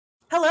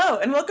Hello,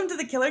 and welcome to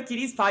the Killer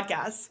Cuties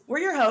podcast. We're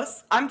your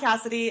hosts. I'm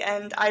Cassidy,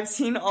 and I've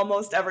seen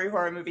almost every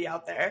horror movie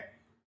out there.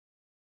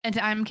 And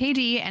I'm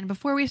KD, and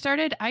before we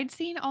started, I'd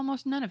seen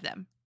almost none of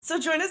them. So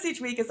join us each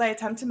week as I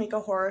attempt to make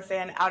a horror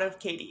fan out of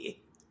KD.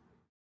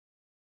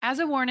 As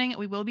a warning,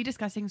 we will be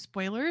discussing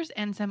spoilers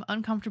and some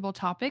uncomfortable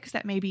topics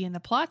that may be in the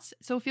plots,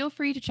 so feel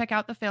free to check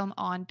out the film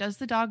on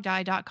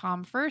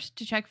doesthedogdie.com first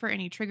to check for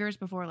any triggers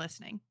before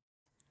listening.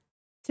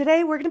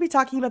 Today, we're going to be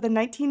talking about the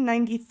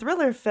 1990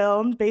 thriller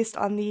film based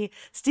on the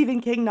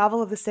Stephen King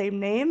novel of the same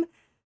name,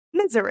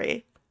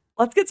 Misery.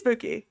 Let's get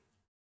spooky.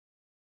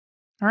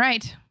 All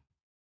right.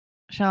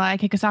 Shall I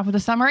kick us off with a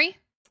summary?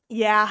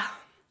 Yeah.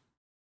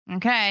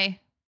 Okay.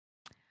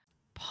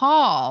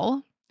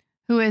 Paul,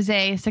 who is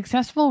a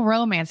successful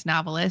romance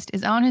novelist,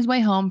 is on his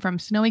way home from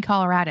snowy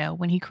Colorado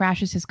when he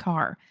crashes his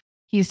car.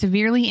 He is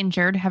severely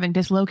injured, having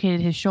dislocated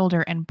his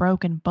shoulder and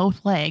broken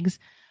both legs,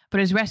 but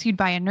is rescued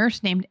by a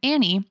nurse named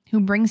Annie, who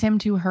brings him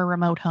to her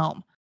remote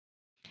home.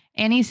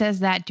 Annie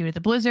says that due to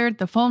the blizzard,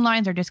 the phone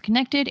lines are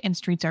disconnected and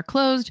streets are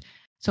closed,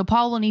 so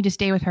Paul will need to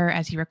stay with her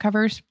as he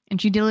recovers,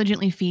 and she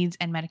diligently feeds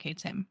and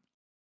medicates him.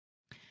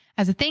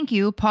 As a thank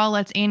you, Paul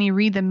lets Annie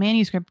read the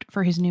manuscript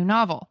for his new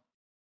novel.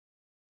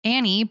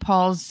 Annie,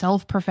 Paul's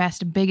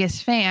self-professed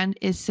biggest fan,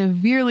 is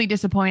severely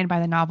disappointed by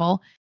the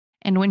novel,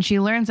 and when she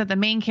learns that the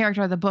main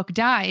character of the book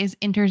dies,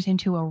 enters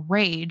into a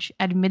rage,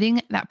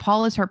 admitting that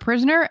Paul is her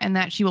prisoner and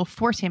that she will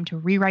force him to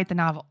rewrite the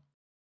novel.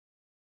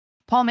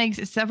 Paul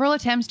makes several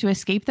attempts to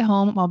escape the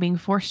home while being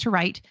forced to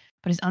write,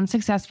 but is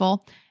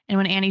unsuccessful, and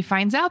when Annie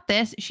finds out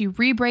this, she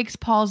re-breaks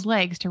Paul's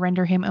legs to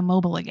render him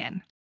immobile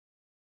again.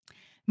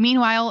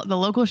 Meanwhile, the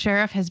local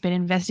sheriff has been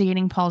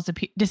investigating Paul's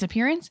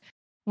disappearance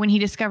when he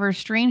discovers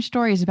strange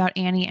stories about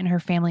Annie and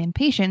her family and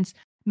patients,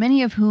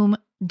 many of whom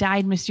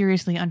died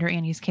mysteriously under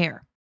Annie's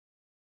care.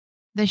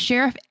 The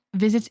sheriff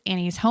visits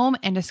Annie's home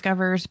and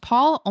discovers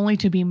Paul only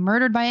to be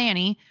murdered by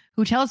Annie,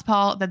 who tells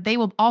Paul that they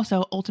will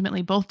also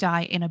ultimately both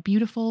die in a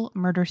beautiful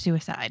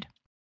murder-suicide.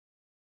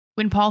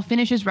 When Paul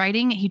finishes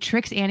writing, he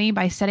tricks Annie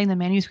by setting the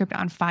manuscript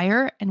on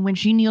fire, and when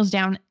she kneels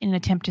down in an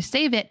attempt to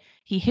save it,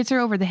 he hits her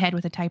over the head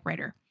with a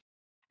typewriter.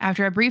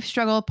 After a brief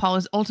struggle, Paul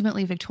is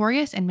ultimately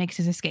victorious and makes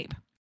his escape.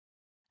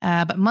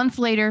 But months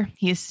later,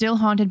 he is still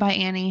haunted by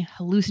Annie,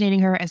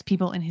 hallucinating her as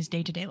people in his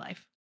day-to-day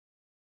life.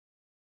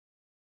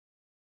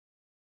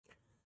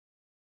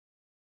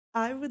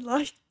 I would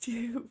like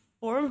to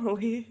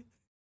formally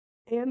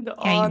and Yeah,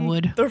 on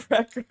the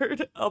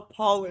record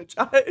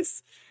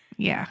apologize.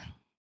 Yeah.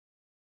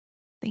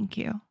 Thank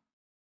you.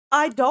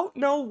 I don't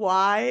know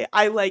why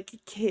I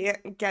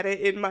can't get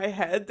it in my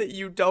head that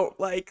you don't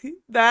like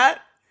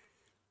that.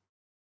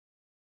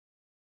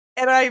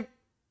 And I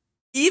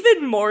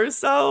even more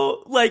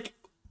so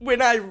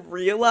when I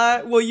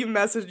realized, well, you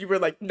messaged, you were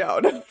like, no,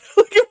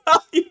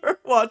 while you were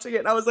watching it,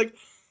 and I was like,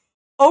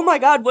 oh my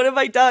god, what have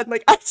I done?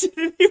 I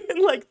didn't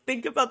even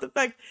think about the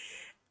fact,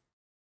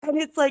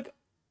 and it's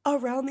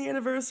around the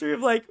anniversary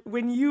of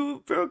when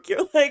you broke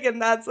your leg,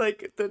 and that's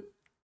the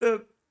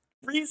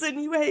reason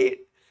you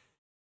hate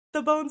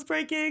the bones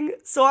breaking.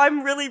 So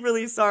I'm really,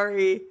 really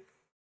sorry.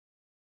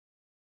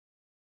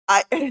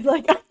 I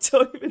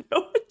don't even know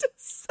what to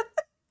say.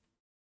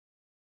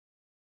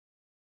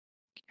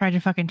 Tried to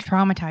fucking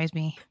traumatize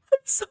me. I'm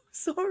so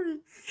sorry.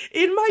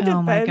 In my defense,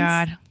 oh my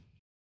god,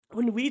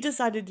 when we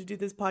decided to do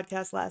this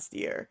podcast last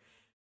year,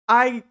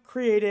 I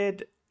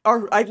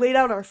laid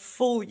out our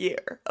full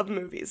year of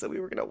movies that we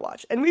were going to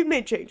watch, and we've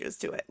made changes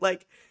to it.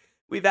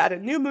 We've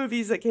added new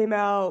movies that came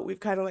out. We've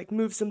kind of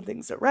moved some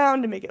things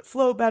around to make it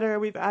flow better.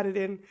 We've added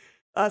in,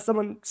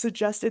 someone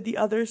suggested The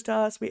Others to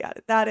us. We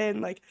added that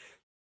in,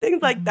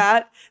 things like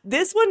that.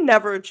 This one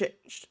never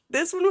changed.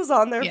 This one was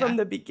on there from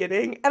the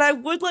beginning. And I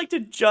would like to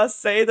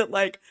just say that,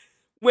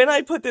 when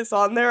I put this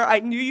on there, I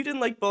knew you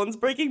didn't like bones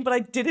breaking, but I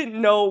didn't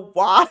know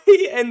why,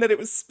 and that it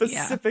was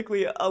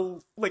specifically a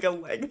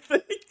leg thing.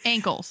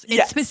 Ankles.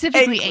 It's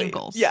specifically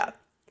ankles. Yeah.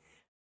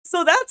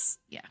 So that's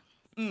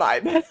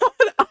my bad.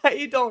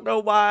 I don't know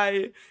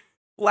why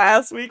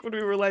last week when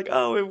we were like,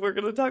 oh, we're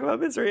going to talk about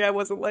Misery, I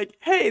wasn't like,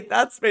 hey,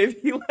 that's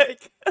maybe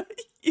a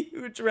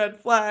huge red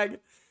flag.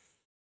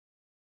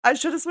 I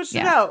should have switched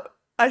it out.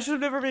 I should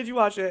have never made you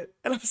watch it,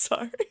 and I'm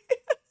sorry.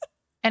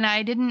 And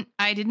I didn't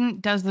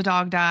Does the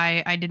Dog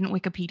Die? I didn't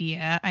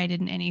Wikipedia. I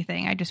didn't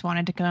anything. I just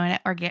wanted to go in it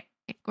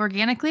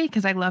organically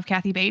because I love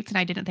Kathy Bates, and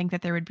I didn't think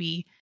that there would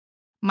be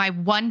my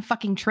one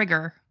fucking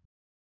trigger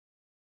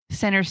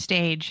center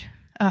stage.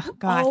 Oh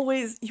god.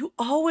 You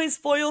always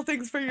spoil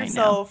things for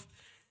yourself.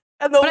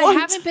 But I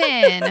haven't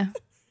been.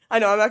 I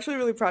know, I'm actually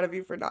really proud of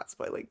you for not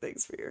spoiling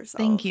things for yourself.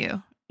 Thank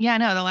you. Yeah,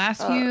 no, the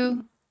last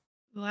few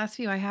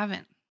I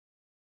haven't.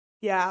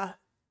 Yeah,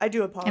 I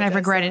do apologize. And I've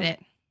regretted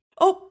it.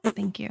 Oh,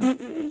 thank you. No,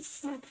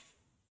 Thank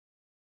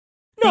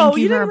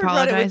you you for didn't regret it with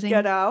apologizing.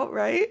 Get Out,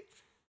 right?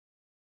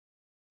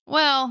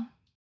 Well,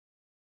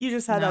 you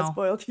just had that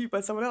spoiled to you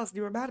by someone else and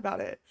you were mad about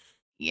it.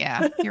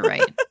 Yeah, you're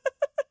right.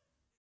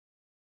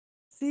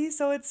 See,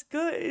 so it's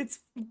good. It's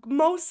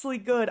mostly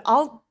good.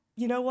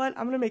 You know what?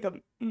 I'm going to make a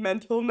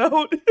mental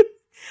note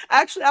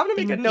Actually, I'm gonna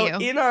make a Thank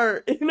note you. in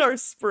our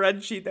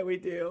spreadsheet that we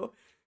do.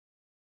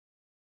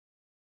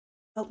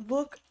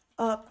 Look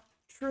up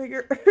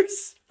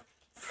triggers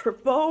for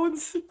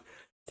Bones.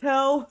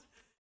 Tell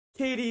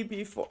Katie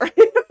beforehand.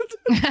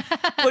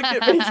 Look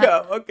at me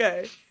go.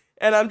 Okay.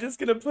 And I'm just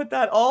gonna put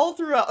that all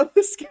throughout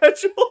the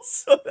schedule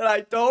so that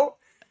I don't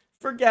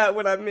forget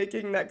when I'm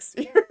making next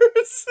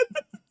year's.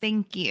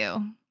 Thank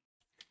you.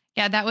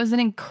 Yeah, that was an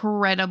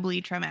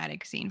incredibly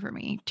traumatic scene for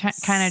me.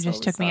 Kind of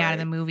just So took me out of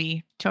the sorry.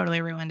 movie.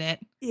 Totally ruined it.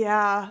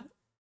 Yeah.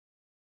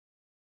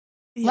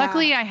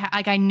 Luckily, Yeah.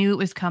 I knew it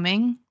was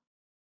coming,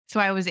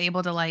 so I was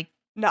able to like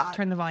Not.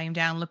 turn the volume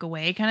down, look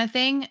away, kind of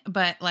thing.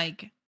 But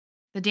like,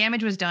 the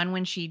damage was done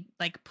when she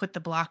like put the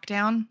block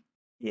down.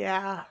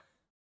 Yeah.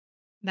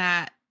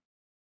 That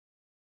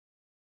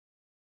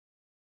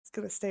It's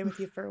gonna stay with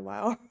you for a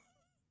while.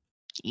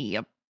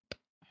 Yep,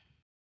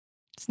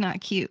 it's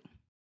not cute.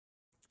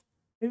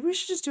 Maybe we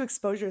should just do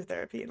exposure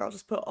therapy and I'll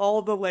just put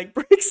all the leg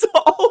breaks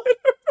all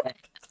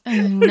in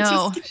her.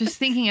 No, just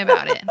thinking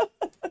about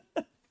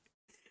it.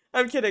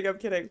 I'm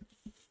kidding.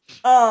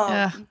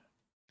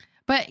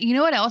 But you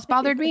know what else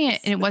bothered me? And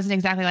it wasn't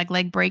exactly like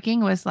leg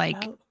breaking. Was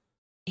like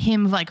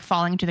him like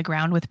falling to the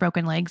ground with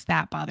broken legs.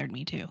 That bothered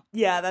me too.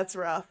 Yeah, that's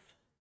rough.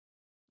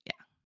 Yeah,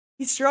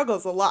 he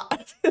struggles a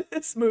lot in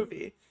this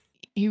movie.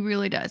 He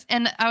really does.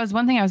 And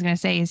one thing I was going to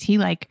say is he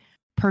like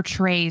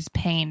portrays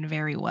pain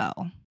very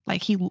well.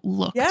 Like he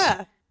looked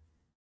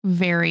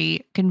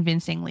very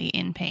convincingly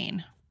in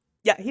pain.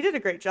 Yeah, he did a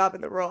great job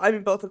in the role. I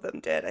mean, both of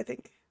them did. I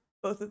think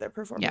both of their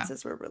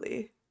performances were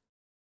really,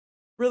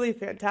 really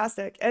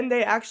fantastic. And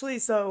they actually,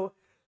 so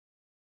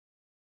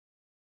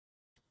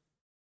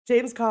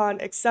James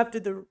Caan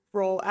accepted the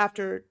role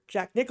after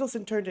Jack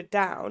Nicholson turned it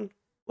down.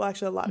 Well,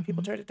 actually, a lot of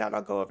people turned it down.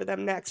 I'll go over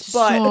them next.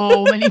 But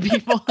so many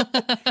people.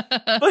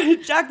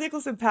 But Jack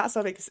Nicholson passed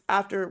on it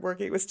after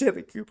working with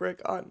Stanley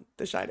Kubrick on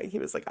The Shining. He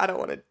was like, I don't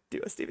want to do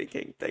a Stephen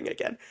King thing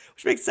again.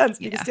 Which makes sense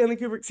because Stanley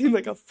Kubrick seemed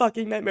like a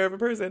fucking nightmare of a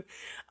person.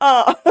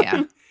 But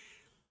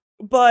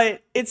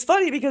it's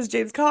funny because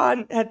James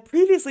Caan had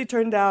previously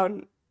turned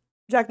down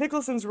Jack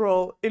Nicholson's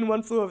role in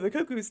One Flew Over the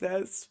Cuckoo's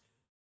Nest.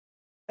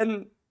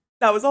 And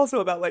that was also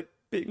about like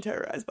being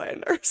terrorized by a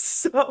nurse.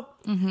 So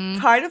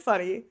kind of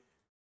funny.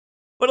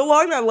 But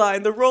along that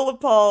line, the role of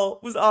Paul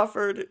was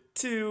offered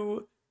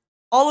to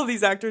all of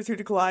these actors who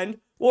declined: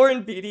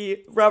 Warren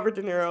Beatty, Robert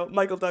De Niro,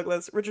 Michael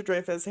Douglas, Richard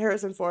Dreyfuss,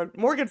 Harrison Ford,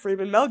 Morgan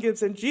Freeman, Mel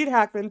Gibson, Gene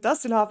Hackman,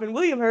 Dustin Hoffman,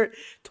 William Hurt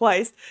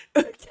twice,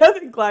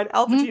 Kevin Kline,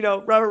 Al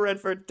Pacino, Robert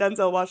Redford,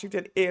 Denzel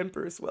Washington, and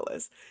Bruce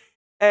Willis.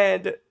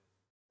 And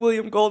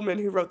William Goldman,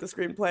 who wrote the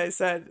screenplay,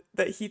 said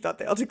that he thought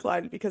they all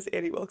declined because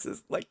Annie Wilkes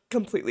is like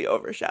completely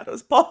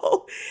overshadows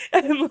Paul,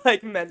 and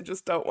like men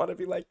just don't want to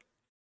be like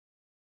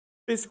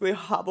basically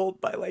hobbled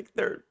by like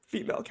their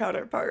female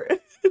counterpart.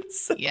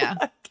 So,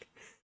 like,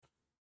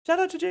 shout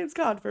out to James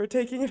Caan for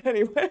taking it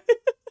anyway.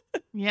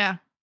 Yeah,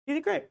 he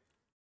did great.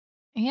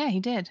 Yeah, he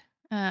did.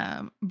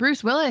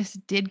 Bruce Willis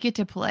did get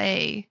to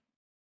play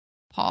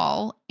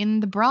Paul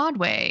in the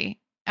Broadway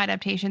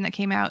adaptation that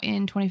came out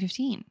in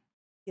 2015.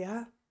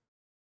 Yeah.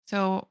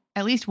 So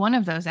at least one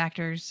of those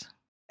actors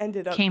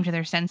came to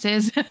their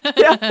senses.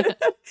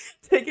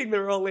 Taking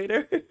the role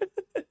later.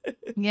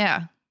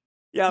 Yeah,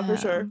 for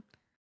sure.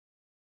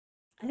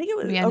 I think it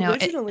was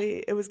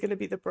originally it was going to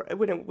be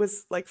when it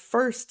was like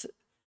first,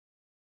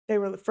 they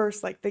were the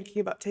first like thinking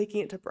about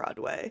taking it to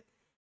Broadway.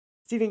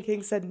 Stephen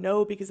King said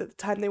no because at the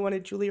time they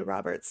wanted Julia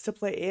Roberts to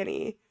play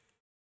Annie,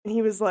 and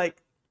he was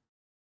like,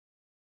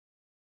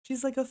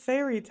 she's like a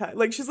fairy type,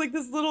 like she's like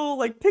this little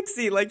like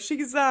pixie, like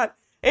she's not.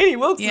 Annie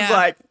Wilkes is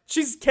like,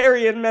 she's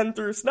carrying men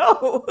through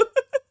snow.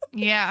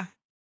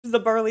 She's a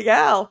burly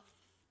gal.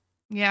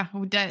 Yeah,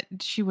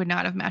 she would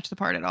not have matched the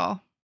part at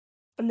all.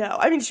 No,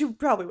 I mean, she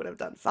probably would have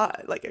done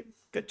fine, like a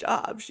good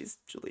job. She's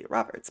Julia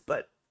Roberts,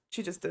 but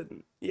she just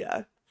didn't.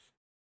 Yeah.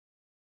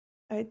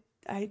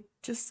 I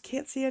just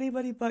can't see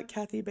anybody but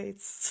Kathy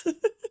Bates.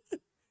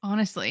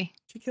 Honestly.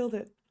 She killed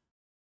it.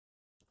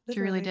 Literally.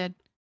 She really did.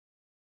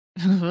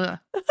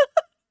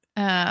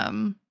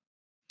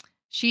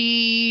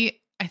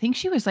 I think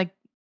she was like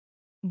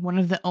one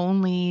of the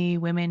only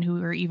women who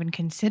were even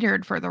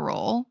considered for the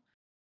role.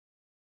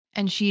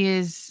 And she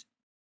is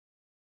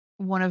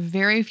one of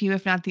very few,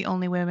 if not the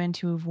only women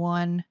to have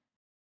won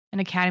an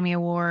Academy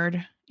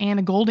Award and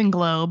a Golden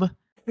Globe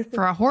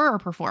for a horror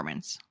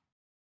performance.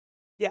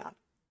 Yeah.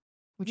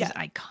 Which is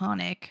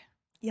iconic.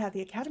 Yeah,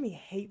 the Academy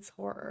hates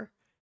horror.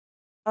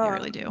 They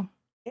really do.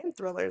 And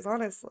thrillers,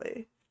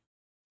 honestly.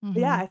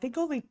 Yeah, I think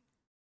only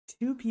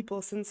 2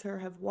 people since her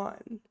have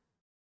won.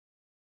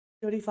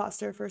 Jodie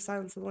Foster for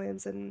Silence of the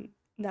Lambs and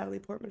Natalie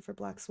Portman for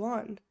Black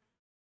Swan.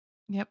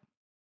 Yep.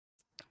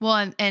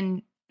 Well,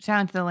 and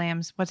Silence of the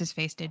Lambs, what's his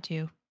face did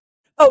too.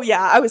 Oh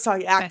yeah, I was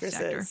talking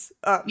actresses.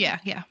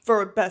 Yeah.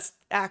 For Best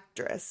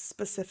Actress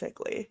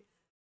specifically.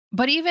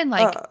 But even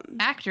like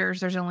actors,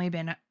 there's only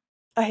been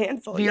a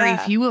handful. Very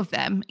few of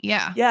them.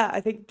 Yeah. Yeah,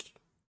 I think.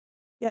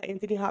 Yeah,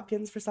 Anthony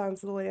Hopkins for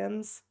Silence of the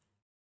Lambs.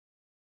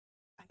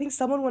 I think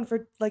someone won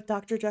for like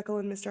Dr. Jekyll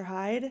and Mr.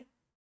 Hyde,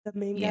 the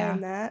main guy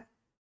in that.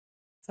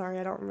 Sorry,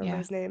 I don't remember Yeah.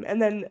 his name.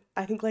 And then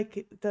I think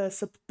like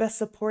the best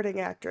supporting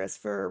actress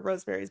for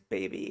Rosemary's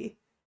Baby.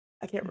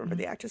 I can't remember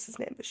Hmm. the actress's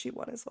name, but she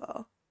won as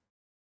well.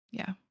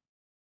 Yeah.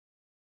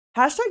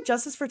 Hashtag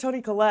justice for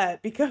Toni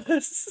Collette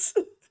because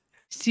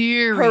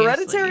Seriously.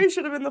 Hereditary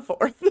should have been the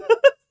fourth.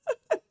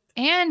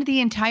 And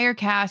the entire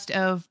cast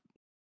of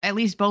at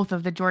least both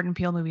of the Jordan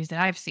Peele movies that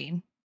I've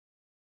seen.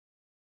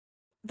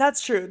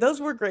 That's true.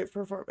 Those were great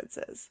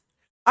performances.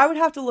 I would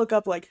have to look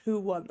up like who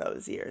won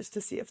those years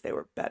to see if they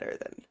were better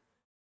than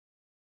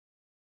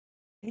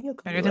Daniel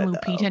Better than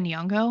Kaluuya Lupita though.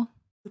 Nyong'o?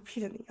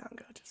 Lupita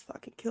Nyong'o just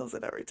fucking kills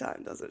it every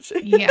time, doesn't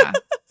she? Yeah.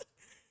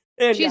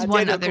 And She's yeah,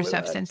 won Daniel other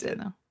stuff Kaluuya since then,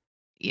 did. though.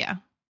 Yeah.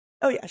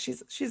 Oh yeah,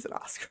 she's an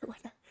Oscar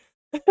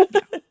Yeah.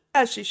 winner.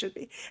 As she should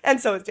be.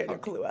 And so is Daniel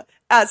Totally. Kaluuya,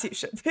 as he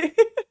should be.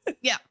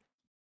 Yeah.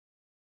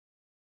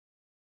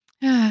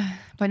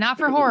 But not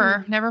for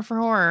horror. Never for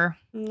horror.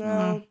 Mm.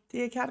 No,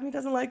 the Academy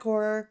doesn't like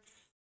horror.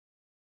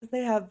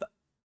 They have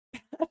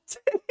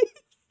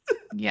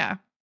Yeah.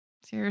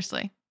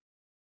 Seriously.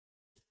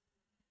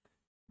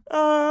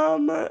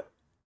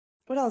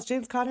 what else?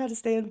 James Caan had to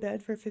stay in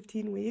bed for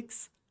 15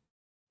 weeks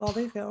while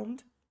they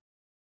filmed.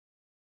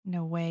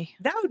 No way.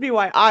 That would be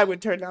why I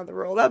would turn down the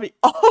role. That'd be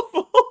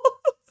awful.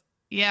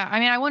 Yeah. I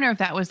mean, I wonder if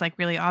that was like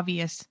really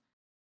obvious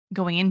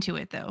going into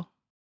it, though.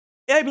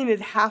 I mean,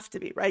 it'd have to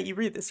be, right? You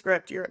read the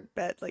script, you're in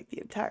bed like the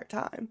entire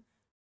time.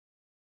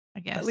 I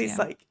guess. At least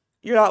Yeah. like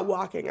you're not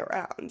walking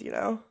around, you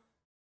know?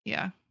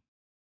 Yeah.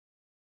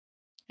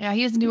 Yeah.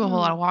 He doesn't do a whole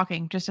lot of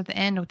walking, just at the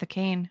end with the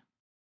cane.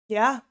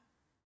 Yeah.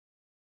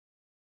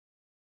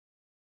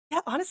 Yeah,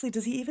 honestly,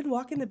 does he even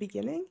walk in the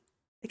beginning?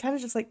 It kind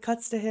of just like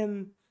cuts to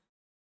him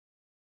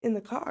in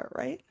the car,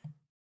 right?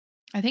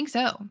 I think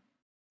so.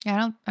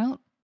 Yeah. I don't.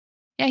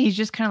 Yeah. He's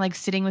just kind of like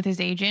sitting with his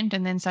agent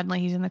and then suddenly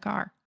he's in the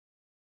car.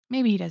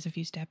 Maybe he does a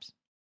few steps.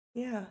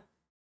 Yeah.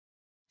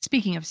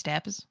 Speaking of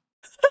steps,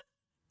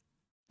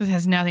 this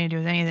has nothing to do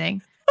with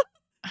anything.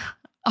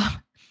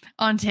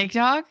 On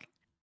TikTok,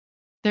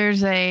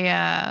 there's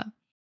a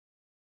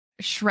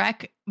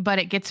Shrek, but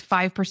it gets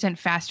 5%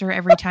 faster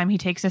every time he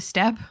takes a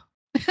step.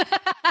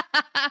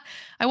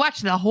 I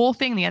watched the whole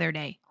thing the other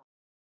day.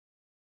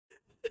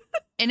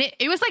 And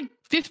it was like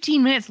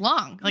 15 minutes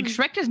long. Like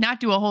Shrek does not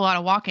do a whole lot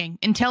of walking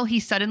until he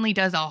suddenly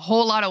does a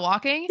whole lot of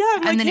walking.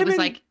 Yeah, and then it was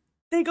like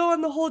they go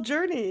on the whole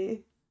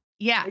journey.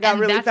 Yeah, and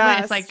really that's fast.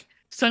 when it's like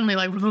suddenly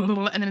like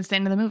and then it's the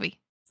end of the movie.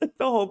 The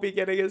whole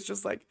beginning is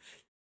just like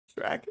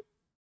Shrek.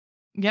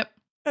 Yep.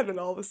 And then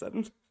all of a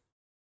sudden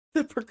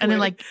the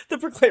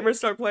proclaimers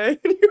start playing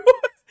and you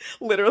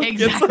literally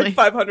gets like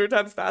 500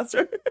 times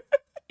faster.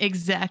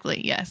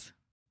 Exactly, yes.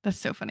 That's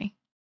so funny.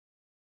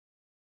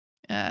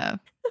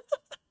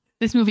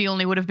 This movie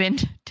only would have been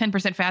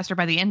 10% faster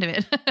by the end of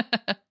it.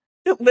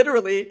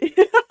 Literally.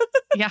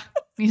 Yeah,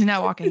 he's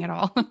not walking at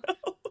all.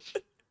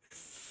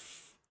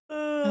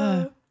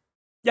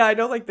 Yeah, I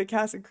know like the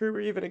cast and crew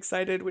were even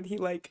excited when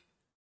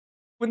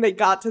when they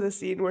got to the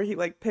scene where he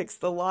like picks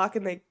the lock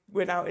and they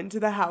went out into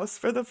the house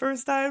for the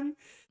first time.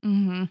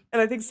 Mm-hmm.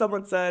 And I think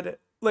someone said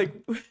like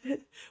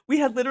we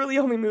had literally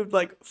only moved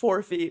like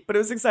 4 feet, but it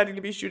was exciting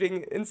to be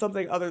shooting in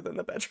something other than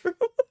the bedroom.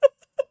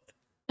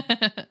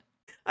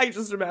 I can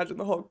just imagine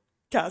the whole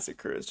cast and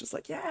crew is just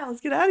like, yeah,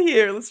 let's get out of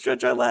here. Let's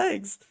stretch our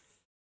legs.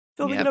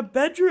 Filming in a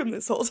bedroom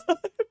this whole time.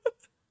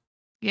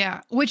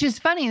 Yeah, which is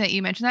funny that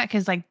you mentioned that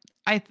because like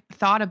I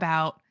thought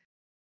about,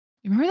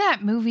 remember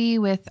that movie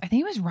with, I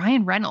think it was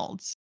Ryan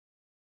Reynolds,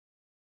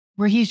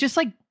 where he's just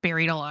like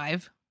buried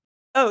alive.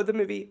 Oh, the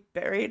movie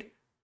Buried?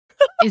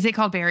 Is it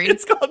called Buried?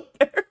 It's called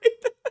Buried.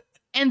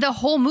 And the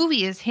whole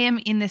movie is him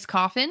in this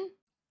coffin?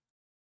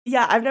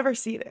 Yeah, I've never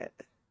seen it.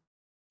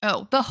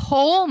 Oh, the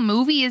whole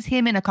movie is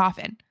him in a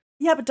coffin.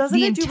 Yeah, but doesn't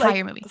it do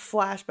like movie.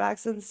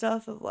 Flashbacks and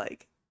stuff of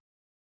like...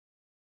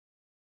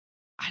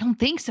 I don't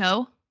think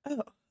so.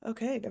 Oh,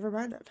 okay, never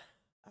mind then.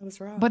 I was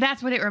wrong. But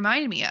that's what it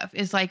reminded me of.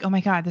 Is like, oh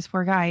my God, this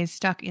poor guy is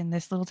stuck in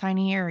this little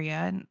tiny area.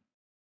 And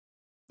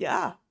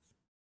yeah.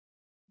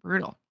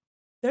 Brutal.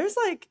 There's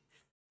like,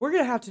 we're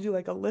going to have to do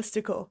like a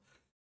listicle.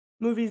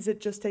 Movies that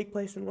just take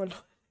place in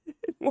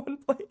one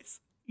place.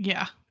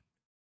 Yeah.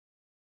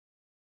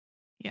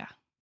 Yeah.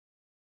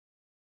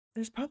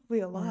 There's probably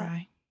a lot.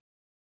 Right.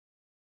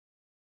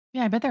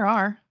 Yeah, I bet there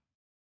are.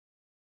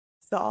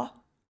 Saw?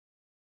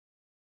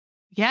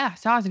 Yeah,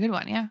 Saw is a good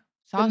one. Yeah.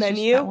 Saw's The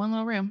Menu? Just that one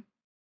little room.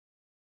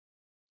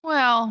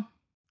 Well,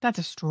 that's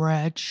a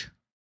stretch.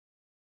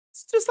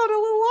 It's just on a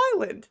little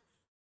island.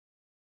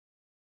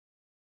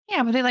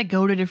 Yeah, but they like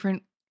go to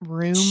different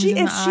rooms in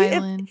the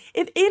island.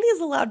 If Annie's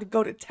allowed to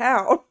go to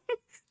town,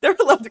 they're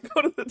allowed to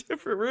go to the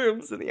different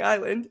rooms in the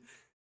island.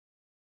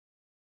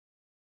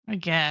 I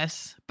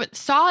guess. But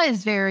Saw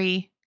is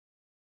very...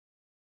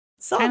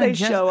 Saw they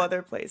show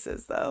other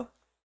places, though.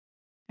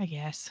 I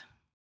guess.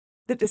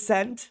 The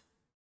Descent.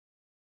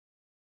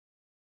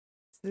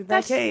 In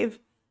that cave.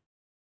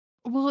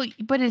 Well,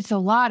 but it's a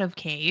lot of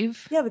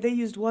cave. Yeah, but they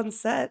used one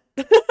set.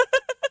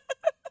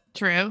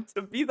 True.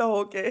 To be the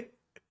whole cave.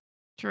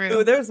 True.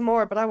 Ooh, there's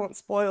more, but I won't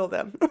spoil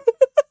them.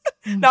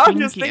 Now I'm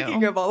just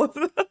thinking of all of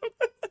them.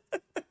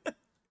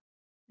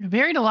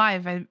 Buried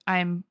Alive,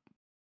 I'm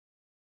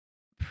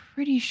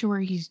pretty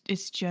sure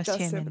it's just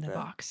him in the it.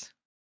 box.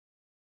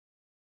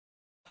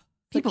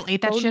 Like People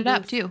ate that phone shit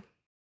up booth. too.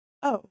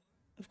 Oh,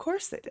 of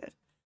course they did.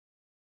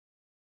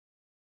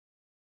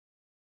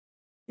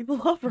 People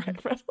love Ryan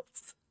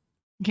Reynolds.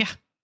 Yeah.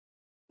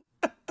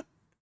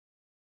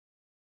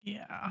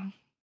 Yeah.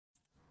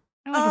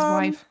 I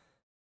like his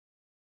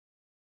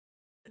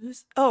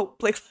wife.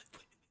 Blake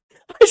Lively.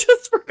 I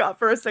just forgot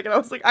for a second. I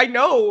was like, I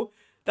know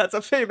that's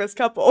a famous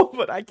couple,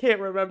 but I can't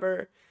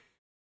remember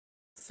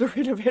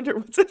Serena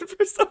Vanderwoodson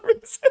for some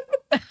reason.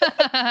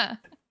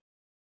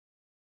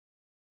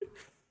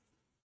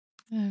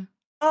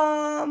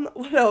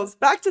 What else?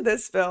 Back to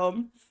this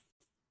film.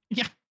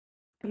 Yeah.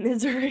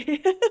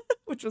 Misery,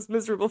 which was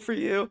miserable for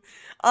you.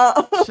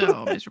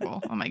 So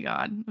miserable. Oh my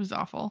god. It was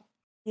awful.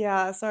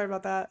 Yeah, sorry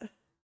about that.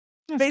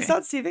 That's Based okay.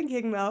 on Stephen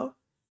King, though.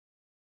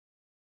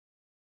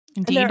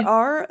 Indeed.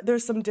 And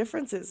there's some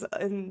differences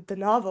in the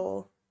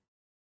novel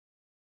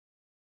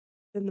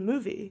than the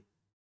movie.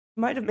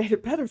 Might have made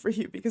it better for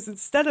you because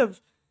instead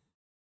of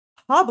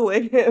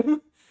hobbling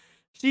him,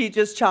 she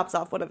just chops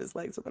off one of his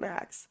legs with an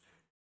axe.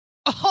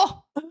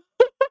 Oh!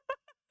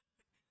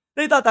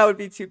 They thought that would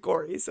be too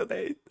gory, so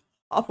they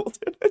hobbled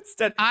him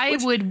instead. I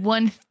would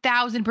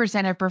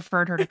 1000% have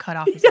preferred her to cut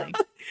off his leg.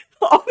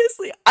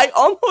 Honestly, I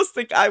almost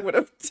think I would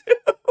have too.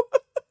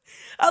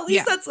 At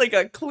least that's like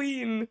a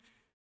clean.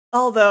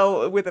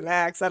 Although with an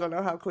axe, I don't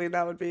know how clean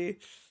that would be.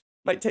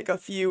 Might take a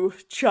few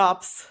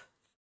chops.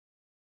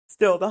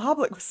 Still, the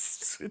hobbling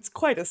it's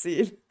quite a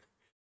scene.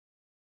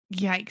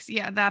 Yikes.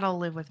 Yeah, that'll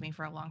live with me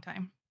for a long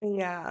time.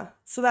 Yeah,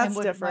 so that's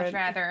different. Much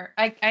rather.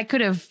 I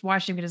could have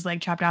watched him get his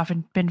leg chopped off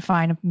and been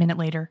fine a minute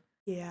later.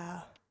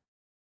 Yeah.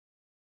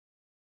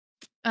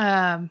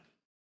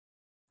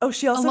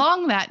 She also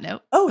along that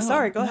note.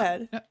 Sorry, go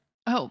ahead.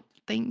 Oh,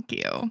 thank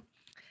you.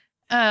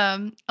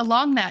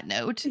 Along that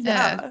note,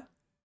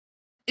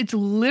 it's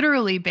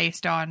literally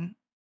based on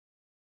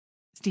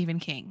Stephen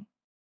King.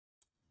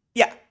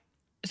 Yeah.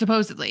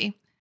 Supposedly.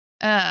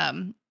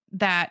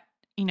 That,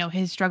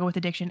 his struggle with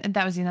addiction. And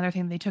that was another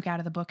thing they took out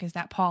of the book is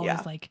that Paul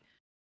is like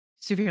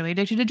severely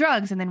addicted to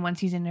drugs. And then once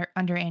he's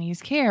under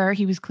Annie's care,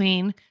 he was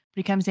clean, but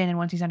he comes in and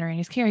once he's under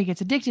Annie's care, he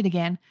gets addicted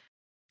again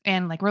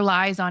and like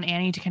relies on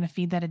Annie to kind of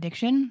feed that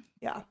addiction.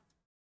 Yeah.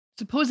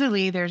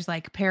 Supposedly there's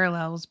like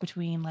parallels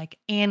between like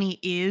Annie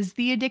is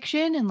the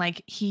addiction and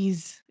like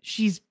she's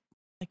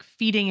like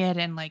feeding it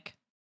and like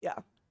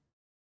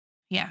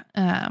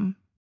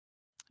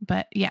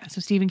but yeah,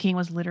 so Stephen King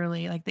was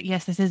literally like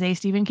yes, this is a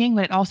Stephen King,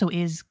 but it also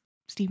is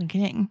Stephen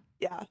King.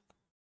 Yeah.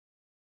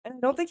 And I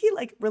don't think he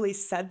like really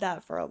said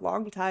that for a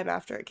long time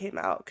after it came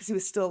out because he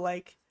was still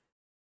like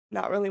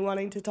not really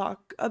wanting to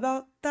talk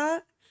about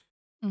that.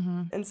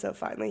 Mm-hmm. And so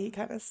finally he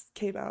kind of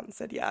came out and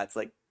said, yeah, it's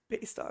like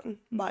based on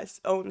my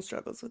own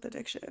struggles with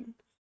addiction.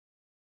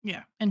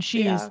 Yeah. And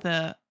she is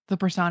the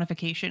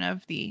personification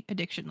of the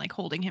addiction, like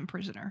holding him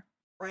prisoner.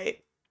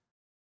 Right.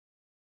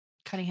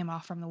 Cutting him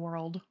off from the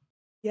world.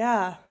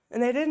 Yeah.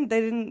 And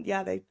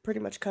they pretty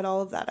much cut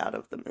all of that out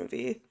of the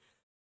movie.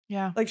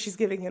 Yeah. Like she's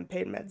giving him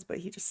pain meds, but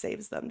he just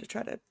saves them to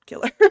try to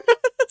kill her.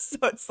 So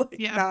it's like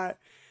not.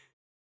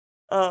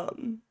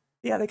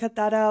 Yeah, they cut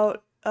that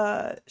out.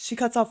 She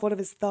cuts off one of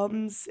his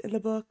thumbs in the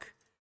book.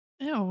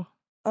 Ew.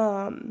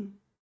 And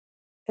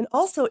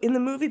also in the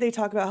movie they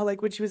talk about how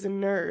like when she was a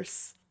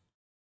nurse,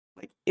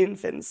 like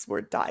infants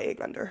were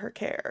dying under her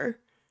care.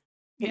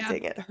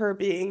 Hinting at her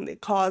being the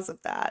cause of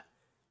that.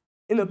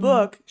 In the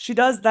book, she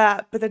does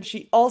that, but then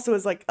she also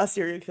is like a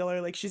serial killer.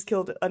 Like she's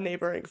killed a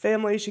neighboring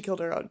family, she killed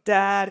her own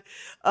dad,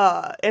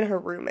 and her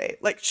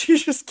roommate. Like she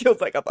just killed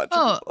like a bunch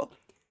of people.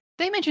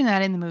 They mention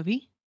that in the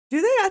movie.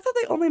 Do they? I thought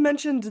they only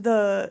mentioned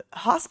the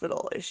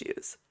hospital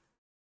issues.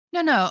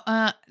 No.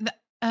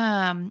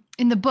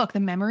 In the book, the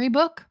memory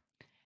book,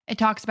 it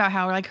talks about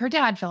how like her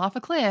dad fell off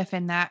a cliff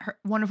and that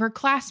one of her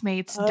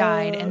classmates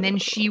died, and then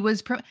she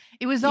was.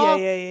 It was all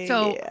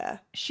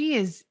she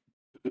is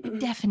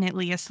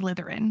definitely a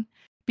Slytherin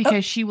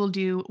because she will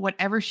do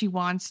whatever she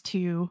wants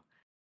to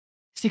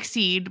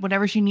succeed,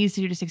 whatever she needs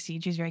to do to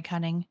succeed. She's very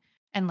cunning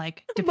and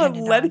like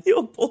dependent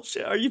millennial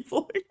bullshit. Are you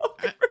pulling on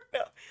me right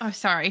now? Oh,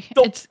 sorry.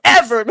 Don't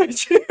ever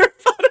mention Harry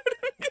Potter.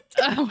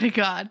 Oh my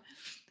god.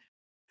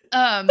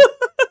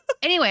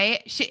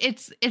 Anyway,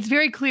 it's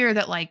very clear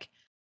that like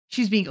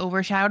she's being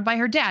overshadowed by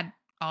her dad,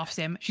 offs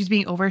him. She's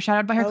being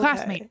overshadowed by her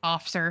classmate,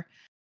 offs her,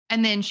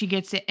 and then she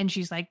gets it, and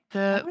she's like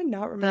I would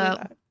not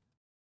remember that.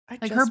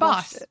 Like her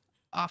boss,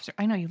 officer.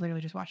 I know you literally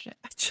just watched it.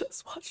 I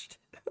just watched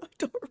it. I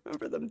don't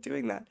remember them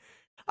doing that.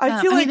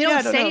 I feel like they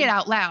don't say it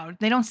out loud.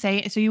 They don't say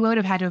it, so you would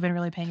have had to have been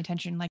really paying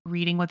attention, like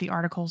reading what the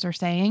articles are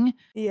saying.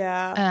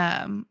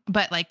 Yeah.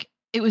 But like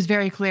it was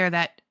very clear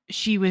that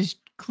she was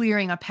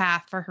clearing a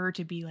path for her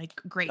to be like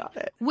great,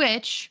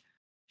 which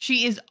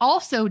she is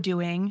also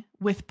doing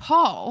with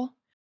Paul.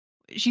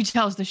 She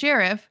tells the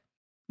sheriff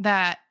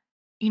that,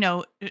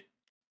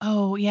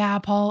 oh yeah,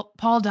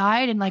 Paul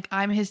died and like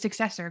I'm his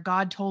successor.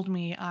 God told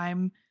me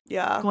I'm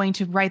going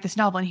to write this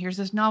novel and here's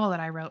this novel that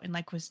I wrote and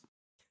like was.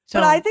 So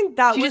but I think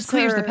that she was just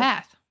clears the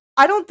path.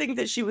 I don't think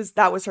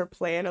that was her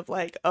plan of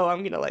like, oh,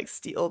 I'm gonna like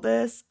steal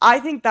this. I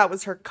think that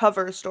was her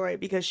cover story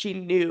because she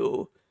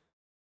knew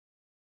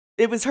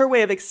it was her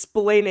way of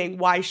explaining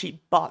why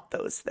she bought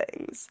those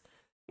things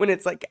when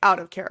it's like out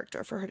of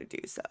character for her to do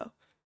so.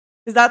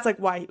 Because that's like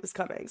why he was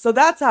coming. So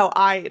that's how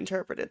I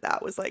interpreted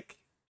that, was like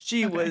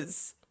she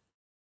was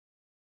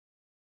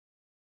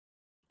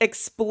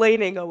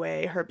explaining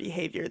away her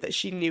behavior that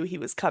she knew he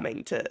was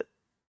coming to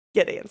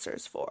get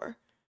answers for.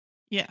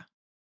 Yeah,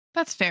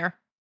 that's fair.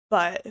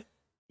 But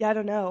yeah, I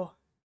don't know.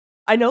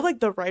 I know like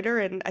the writer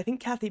and I think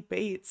Kathy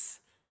Bates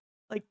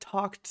like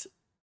talked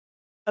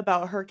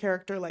about her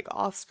character like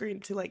off screen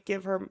to like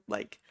give her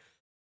like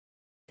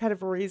kind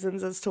of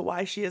reasons as to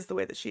why she is the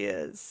way that she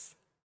is.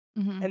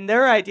 Mm-hmm. And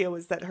their idea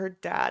was that her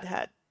dad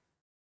had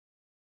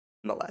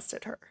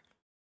molested her.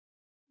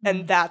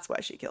 And that's why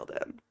she killed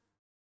him.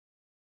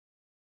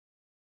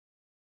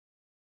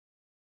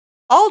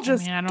 All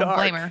just I don't dark.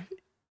 blame her.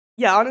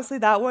 Yeah, honestly,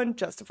 that one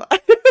justified.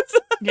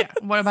 Yeah.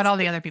 What about all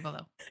the other people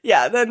though?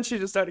 Yeah, then she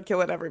just started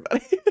killing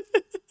everybody.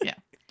 Yeah.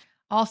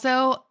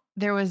 Also,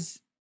 there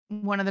was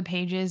one of the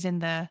pages in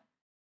the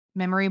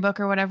memory book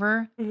or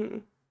whatever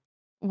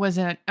was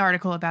an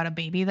article about a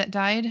baby that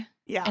died.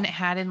 Yeah. And it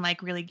had in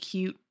like really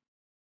cute,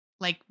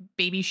 like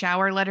baby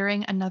shower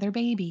lettering, another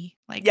baby.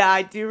 Like, yeah,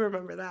 I do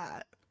remember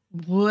that.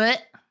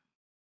 What?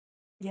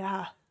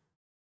 Yeah.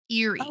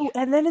 Eerie. Oh,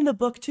 and then in the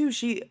book too,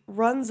 she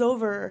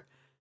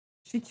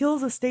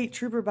kills a state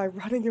trooper by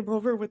running him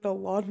over with a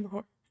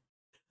lawnmower.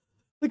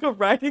 Like a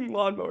riding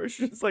lawnmower.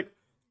 She just like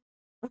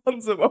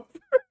runs him over.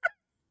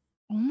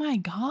 Oh my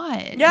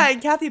God. Yeah, and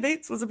Kathy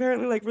Bates was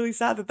apparently like really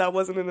sad that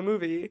wasn't in the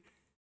movie.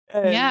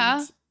 And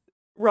yeah.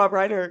 Rob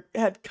Reiner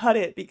had cut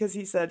it because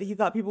he said he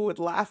thought people would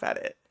laugh at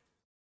it.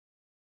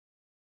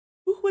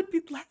 Who would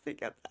be laughing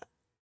at that?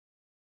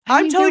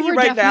 I'm telling you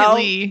right now,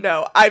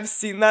 no, I've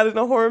seen that in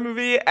a horror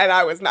movie and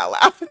I was not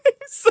laughing.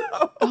 So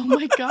oh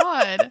my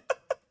God.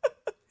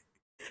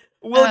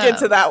 We'll get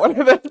to that one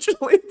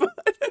eventually.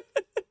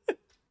 But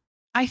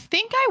I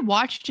think I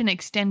watched an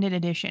extended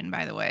edition,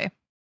 by the way.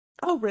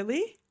 Oh,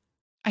 really?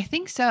 I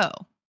think so.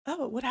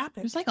 Oh, what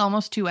happened? It was like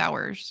almost 2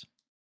 hours.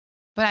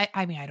 But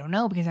I mean, I don't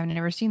know because I've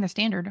never seen the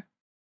standard.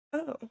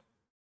 Oh.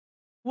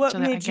 What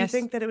made you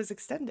think that it was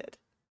extended?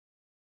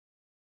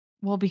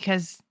 Well,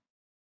 because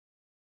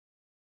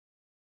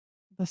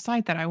the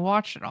site that I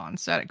watched it on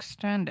said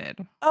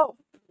extended. Oh.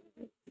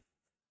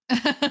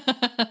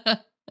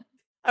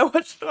 I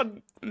watched it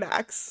on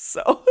Max,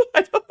 so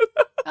I don't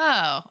know.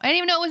 Oh, I didn't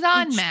even know it was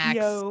on Max.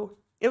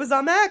 It was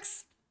on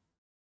Max.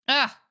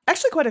 Ah.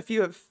 Actually, quite a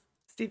few of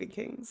Stephen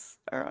King's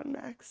are on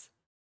Max.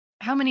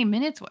 How many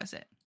minutes was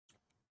it?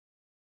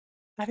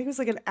 I think it was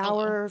like an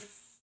hour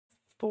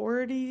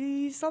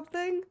 40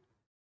 something.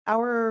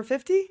 Hour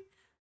 50?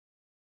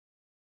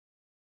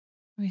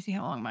 Let me see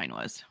how long mine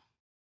was.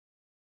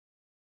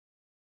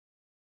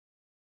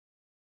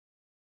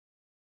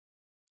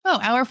 Oh,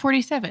 hour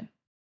 47.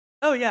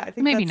 Oh, yeah. I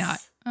think maybe not.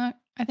 I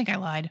think I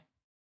lied.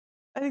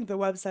 I think the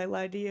website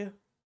lied to you.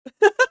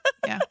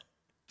 Yeah.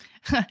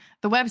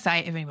 The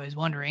website, if anybody's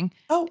wondering,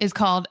 Oh. is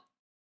called...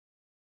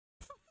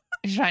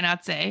 Should I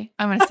not say?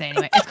 I'm going to say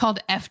anyway. It's called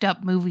Effed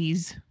Up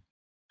Movies.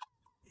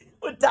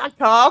 What,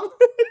 .com?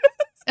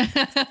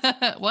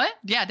 What?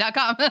 Yeah,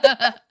 .com.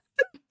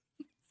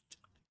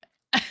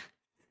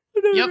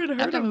 Yep,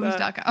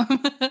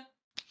 effedupmovies.com.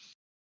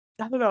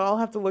 I don't know. I'll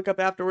have to look up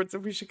afterwards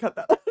if we should cut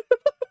that.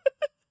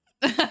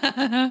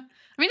 I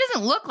mean, it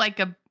doesn't look like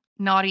a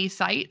naughty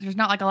site. There's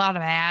not like a lot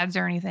of ads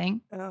or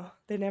anything. Oh,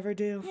 they never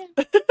do.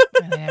 Yeah.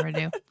 They never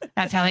do.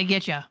 That's how they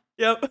get you.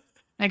 Yep.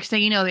 Next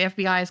thing you know, the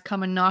FBI is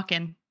coming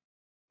knocking.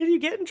 Can you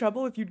get in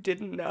trouble if you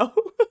didn't know?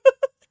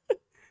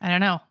 I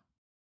don't know.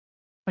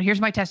 But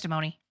here's my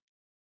testimony.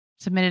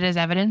 Submitted as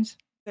evidence.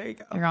 There you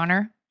go. Your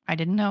Honor, I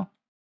didn't know.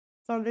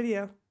 It's on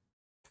video.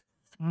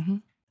 Mm-hmm.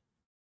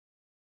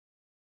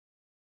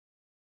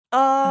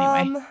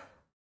 Anyway.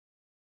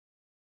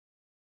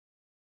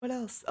 What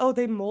else? Oh,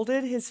 they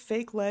molded his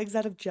fake legs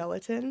out of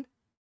gelatin.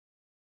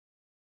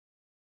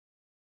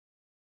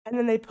 And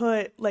then they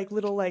put like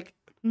little like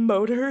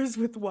motors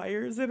with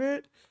wires in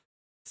it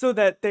so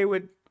that they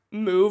would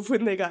move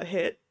when they got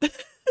hit.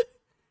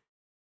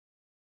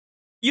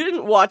 You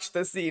didn't watch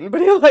the scene,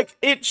 but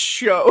it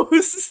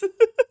shows.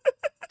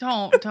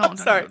 Don't. I'm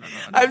sorry. No,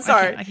 I'm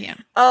sorry. I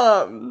can't.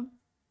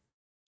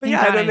 But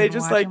yeah, and then they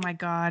just watch. Oh my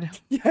God.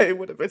 Yeah, it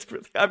would have been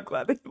really. I'm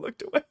glad that you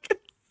looked away.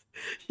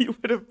 You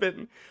would have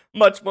been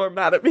much more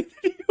mad at me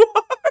than you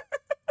are.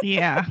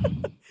 Yeah.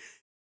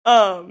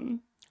 And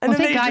well,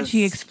 thank God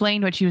she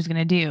explained what she was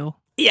gonna do.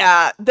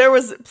 Yeah, there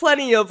was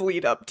plenty of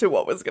lead up to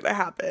what was gonna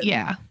happen.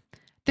 Yeah.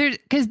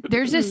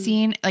 There's a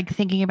scene, like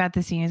thinking about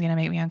the scene is gonna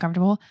make me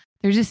uncomfortable.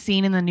 There's a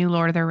scene in the new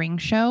Lord of the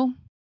Rings show.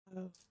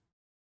 Oh.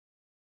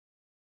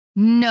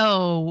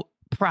 No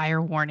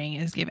prior warning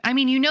is given. I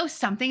mean, you know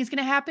something is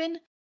gonna happen,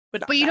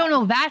 but you don't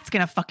know that's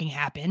gonna fucking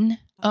happen.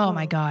 Oh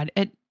my God.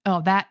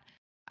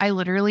 I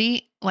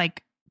literally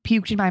like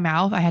puked in my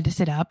mouth. I had to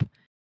sit up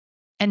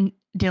and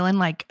Dylan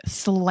like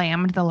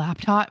slammed the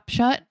laptop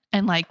shut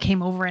and like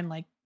came over and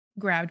like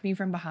grabbed me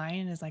from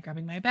behind and is like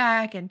rubbing my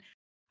back, and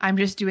I'm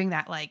just doing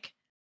that like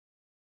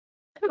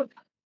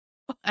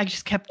I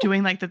just kept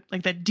doing like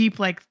that deep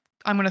like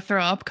I'm gonna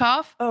throw up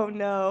cough. Oh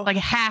no. Like a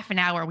half an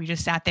hour we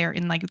just sat there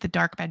in like the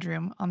dark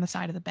bedroom on the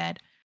side of the bed.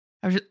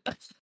 I was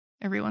just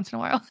every once in a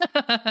while.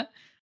 It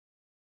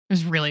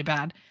was really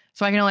bad.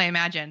 So I can only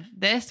imagine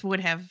this would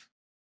have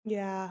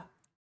Yeah.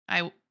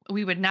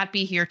 we would not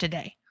be here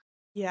today.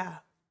 Yeah.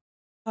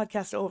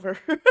 Podcast over.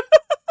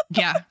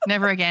 Yeah,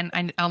 never again.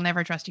 I'll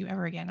never trust you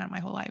ever again in my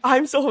whole life.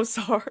 I'm so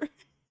sorry.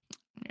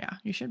 Yeah,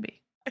 you should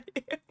be.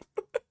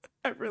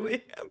 I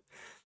really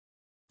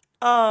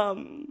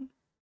am.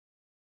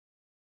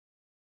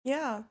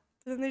 Yeah.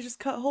 Then they just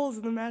cut holes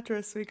in the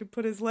mattress so he could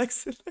put his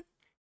legs in there.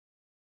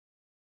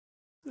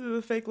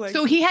 The fake legs.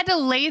 So he had to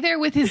lay there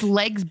with his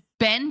legs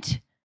bent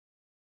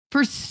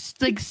for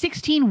like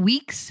 16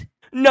 weeks?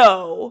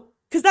 No,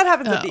 because that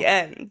happens at the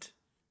end.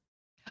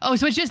 Oh,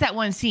 so it's just that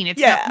one scene.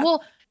 It's yeah. Not,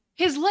 well,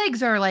 his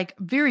legs are like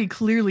very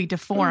clearly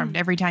deformed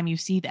every time you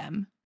see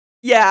them.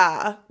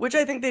 Yeah, which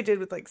I think they did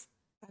with like,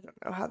 I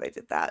don't know how they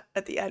did that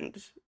at the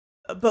end.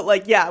 But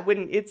like, yeah,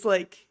 when it's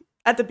like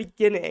at the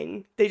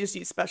beginning, they just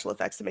use special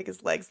effects to make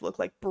his legs look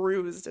like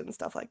bruised and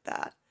stuff like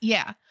that.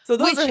 Yeah. So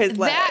those are his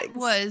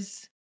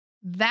legs.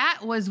 That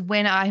was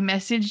when I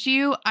messaged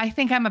you. I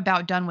think I'm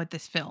about done with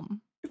this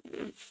film.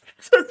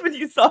 Just when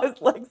you saw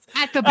his legs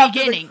at the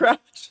beginning. The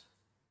crash.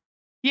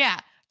 Yeah,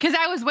 because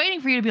I was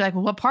waiting for you to be like,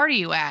 well, what part are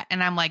you at?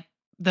 And I'm like,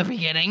 the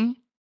beginning.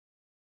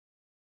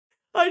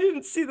 I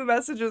didn't see the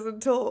messages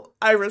until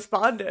I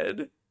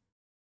responded.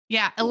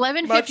 Yeah,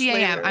 11:50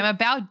 a.m. I'm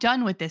about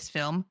done with this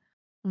film.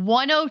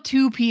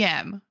 1:02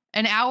 p.m.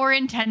 An hour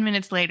and 10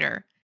 minutes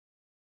later.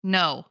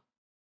 No.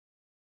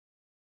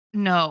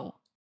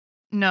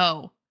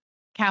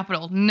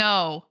 Capital.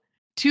 No.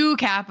 2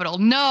 capital.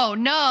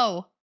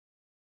 No.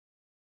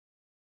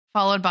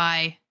 Followed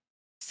by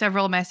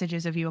several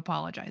messages of you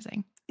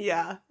apologizing.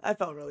 Yeah, I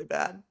felt really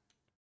bad.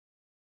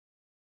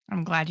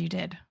 I'm glad you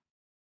did.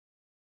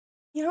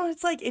 You know,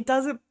 it's like, it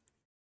doesn't...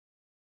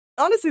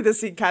 Honestly,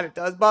 this scene kind of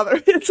does bother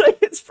me. It's like,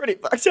 it's pretty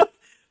fucked up.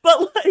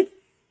 But, like,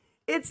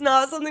 it's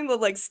not something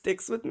that, like,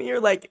 sticks with me or,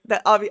 like,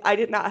 that I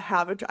did not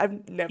have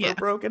I've never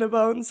broken a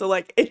bone. So,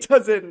 like, it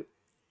doesn't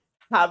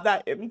have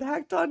that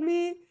impact on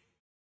me.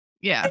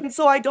 Yeah. And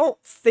so I don't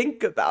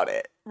think about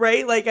it,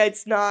 right? Like,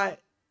 it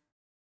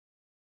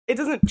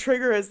doesn't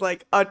trigger as,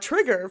 like, a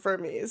trigger for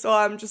me. So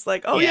I'm just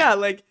like, oh, yeah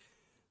like,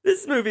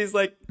 this movie's,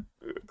 like,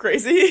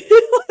 crazy.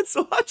 Let's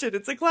watch it.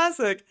 It's a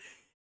classic.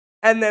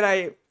 And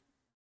then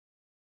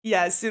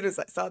as soon as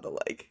I saw the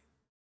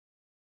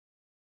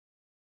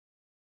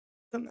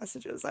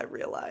messages, I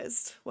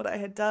realized what I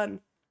had done.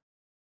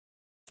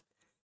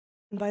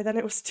 And by then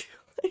it was too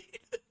late.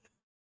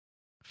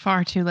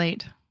 Far too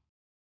late.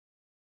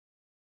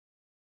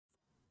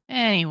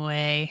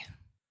 Anyway.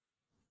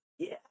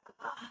 Yeah.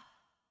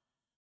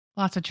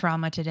 Lots of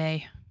trauma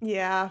today.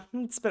 Yeah,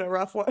 it's been a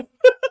rough one.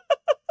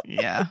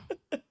 Yeah.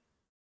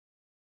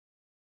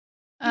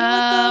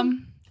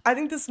 I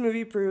think this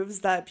movie proves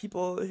that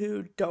people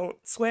who don't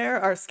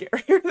swear are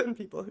scarier than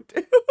people who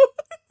do.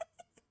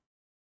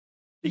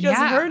 Because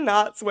her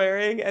not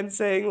swearing and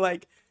saying,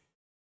 like,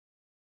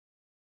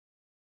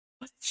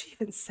 what did she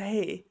even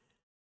say?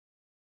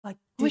 Like,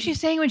 what was she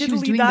saying when she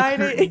was doing the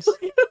curtains?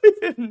 I don't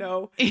even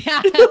know.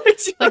 Yeah,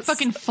 like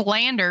fucking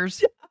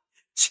Flanders. Yeah.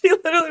 She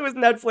literally was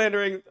Ned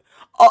Flandersing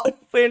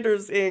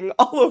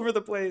all over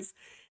the place.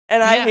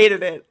 And I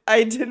hated it.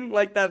 I didn't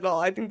like that at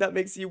all. I think that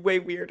makes you way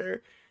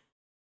weirder.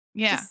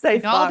 Yeah. Just say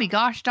I'll be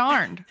gosh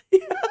darned.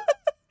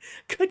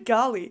 Good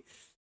golly.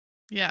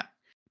 Yeah.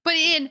 But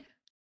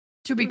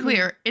to be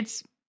clear,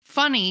 it's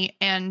funny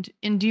and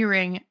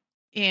endearing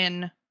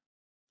in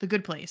The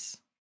Good Place.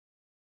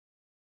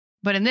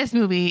 But in this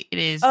movie, it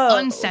is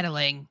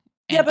unsettling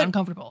and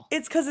uncomfortable.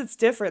 It's because it's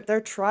different. They're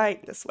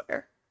trying to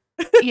swear.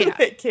 Yeah.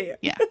 They can't.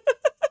 Yeah.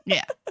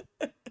 Yeah.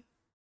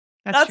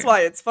 That's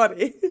why it's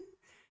funny.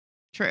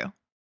 True.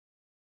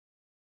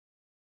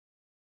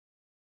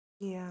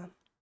 Yeah.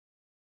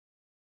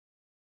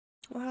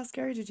 Well, how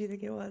scary did you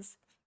think it was?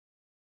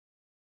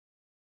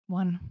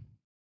 1.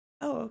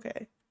 Oh,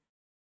 okay.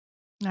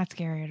 Not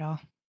scary at all.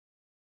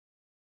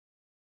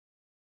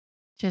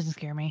 She doesn't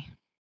scare me.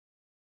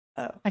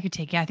 Oh. I could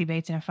take Kathy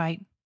Bates in a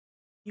fight.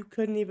 You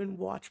couldn't even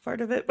watch part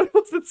of it, but it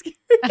wasn't scary.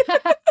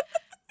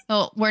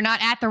 Well, we're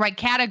not at the right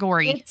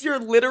category. It's your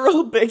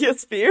literal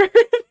biggest fear.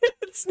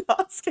 It's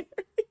not scary.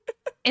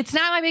 It's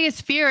not my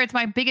biggest fear. It's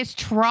my biggest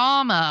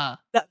trauma.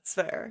 That's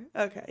fair.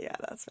 Okay, yeah,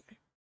 that's fair.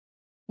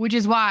 Which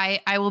is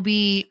why I will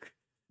be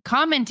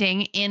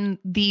commenting in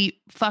the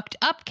fucked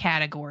up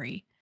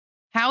category.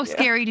 How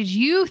scary did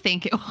you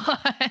think it was?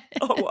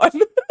 Oh, 1.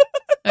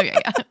 Okay,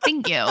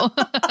 thank you.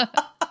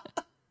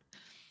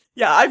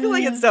 Yeah, I feel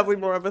like it's definitely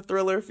more of a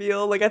thriller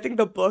feel. Like, I think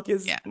the book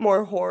is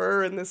more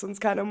horror and this one's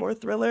kind of more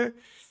thriller.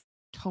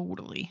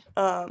 Totally.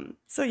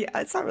 So yeah,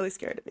 it's not really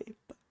scary to me.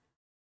 But.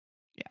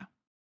 Yeah.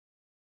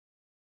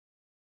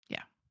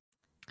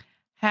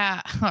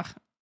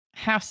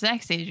 How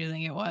sexy did you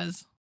think it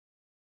was?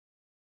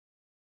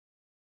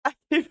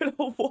 Give it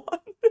a 1.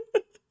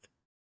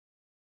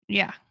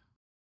 Yeah.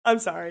 I'm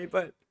sorry,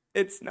 but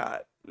it's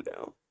not.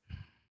 No.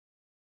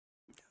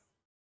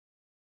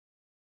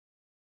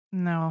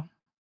 No.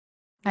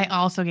 I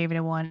also gave it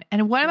a 1.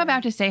 And what I'm Yeah.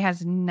 about to say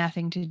has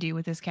nothing to do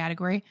with this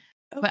category.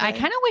 Okay. But I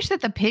kind of wish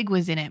that the pig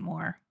was in it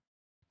more.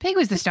 Pig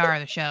was the star of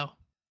the show.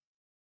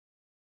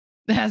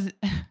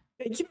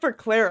 Thank you for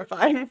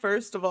clarifying,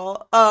 first of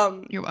all.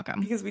 You're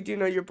welcome. Because we do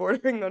know you're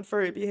bordering on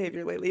furry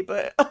behavior lately,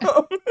 but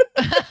Oh,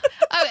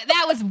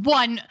 that was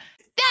one.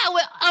 That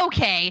was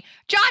okay.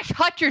 Josh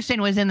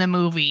Hutcherson was in the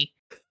movie.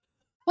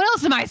 What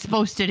else am I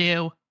supposed to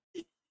do?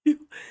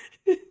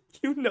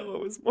 You know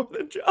it was more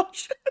than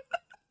Josh.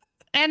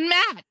 And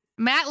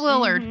Matt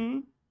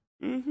Lillard.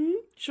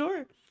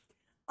 Sure.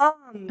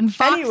 And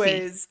Foxy.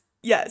 Anyways,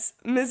 yes,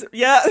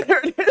 yeah,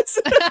 there it is.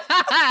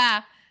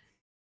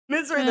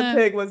 Misery the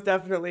pig was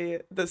definitely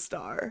the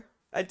star.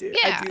 I do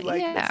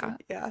like Misery.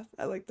 Yeah,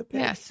 I like the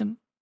pig. Yeah, some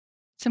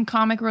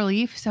comic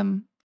relief,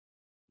 some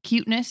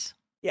cuteness.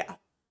 Yeah.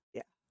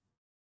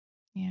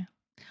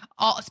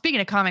 Speaking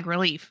of comic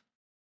relief,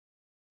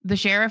 the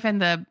sheriff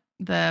and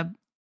the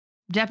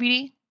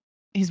deputy,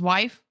 his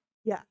wife.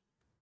 Yeah.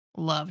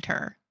 Loved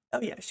her.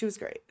 Oh yeah, she was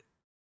great.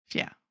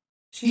 Yeah.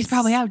 He's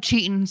probably out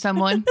cheating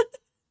someone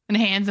and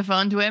hands the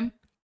phone to him.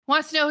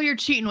 Wants to know who you're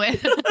cheating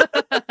with.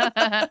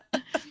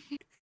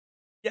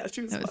 Yeah,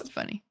 she was That was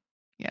funny.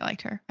 Yeah, I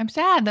liked her. I'm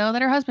sad though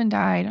that her husband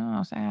died.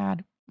 Oh,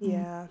 sad.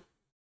 Yeah.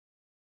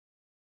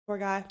 Poor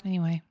guy.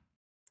 Anyway.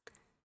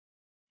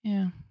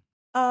 Yeah.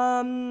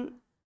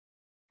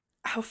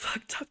 How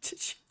fucked up did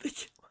you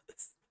think it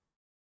was?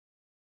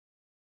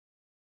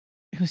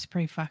 It was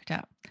pretty fucked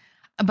up.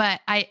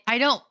 But I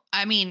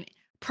mean,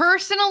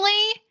 personally,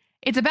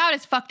 it's about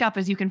as fucked up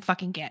as you can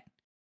fucking get.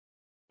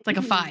 It's like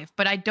a 5,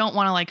 but I don't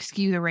want to like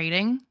skew the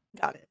rating.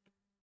 Got it.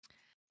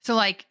 So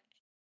like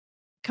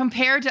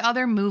compared to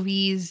other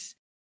movies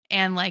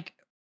and like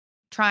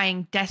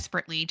trying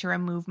desperately to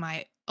remove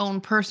my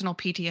own personal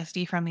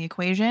PTSD from the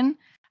equation,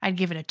 I'd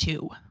give it a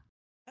 2.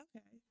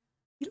 Okay.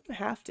 You don't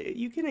have to.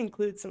 You can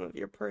include some of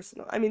your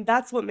personal. I mean,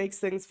 that's what makes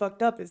things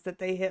fucked up is that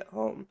they hit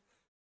home.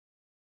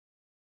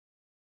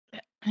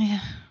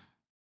 Yeah.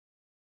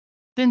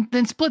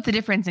 Then split the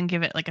difference and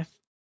give it like a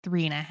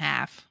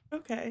 3.5.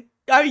 Okay.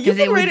 I mean, you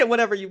can rate it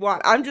whatever you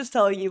want. I'm just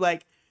telling you,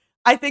 like,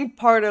 I think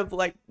part of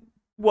like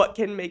what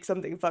can make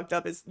something fucked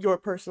up is your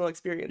personal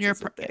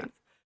experiences with things.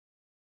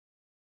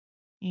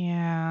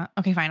 Yeah.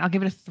 Okay, fine. I'll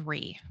give it a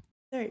 3.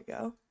 There you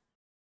go.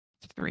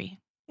 3.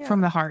 Yeah.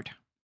 From the heart.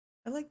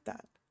 I like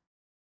that.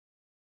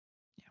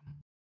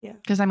 Yeah.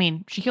 Because, I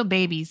mean, she killed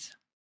babies.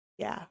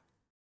 Yeah.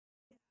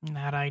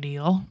 Not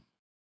ideal.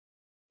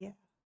 Yeah.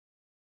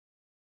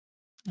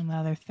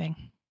 Another thing.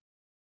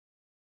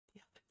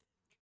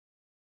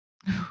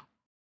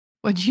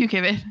 What'd you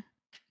give it?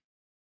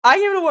 I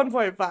give it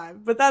a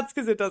 1.5, but that's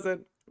because it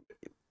doesn't,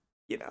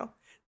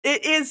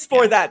 it is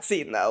for that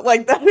scene though.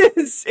 Like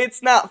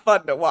it's not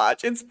fun to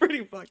watch. It's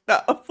pretty fucked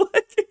up.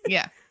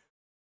 Yeah.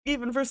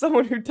 Even for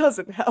someone who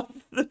doesn't have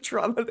the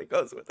trauma that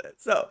goes with it.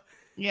 So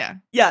yeah,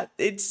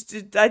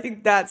 I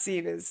think that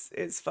scene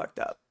is fucked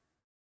up.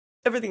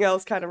 Everything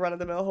else kind of run of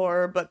the mill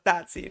horror, but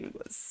that scene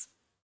it's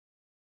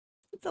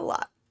a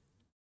lot.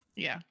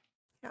 Yeah.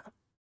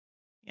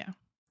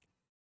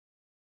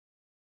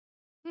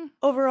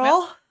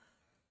 Overall,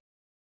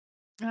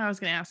 I was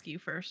gonna ask you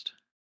first.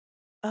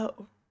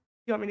 Oh,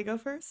 you want me to go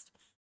first?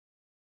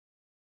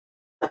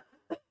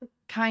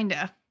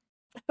 Kinda.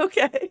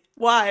 Okay.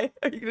 Why?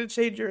 Are you gonna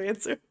change your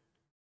answer?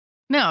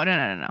 No.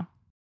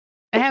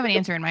 I have an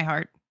answer in my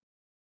heart.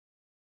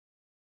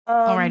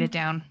 I'll write it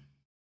down.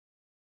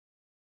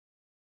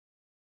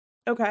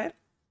 Okay.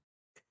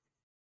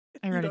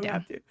 I wrote it down.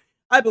 Have to.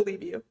 I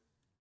believe you.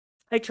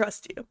 I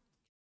trust you.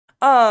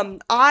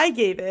 I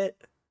gave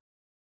it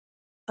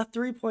a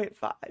 3.5.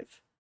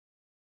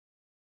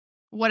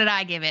 What did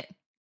I give it?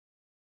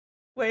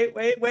 Wait. You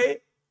gave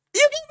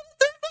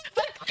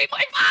it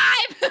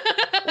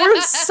 3.5!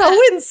 We're so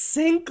in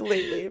sync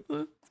lately.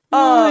 Oh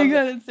my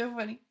god, it's so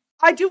funny.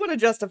 I do want to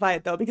justify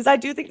it though, because I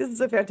do think this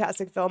is a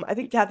fantastic film. I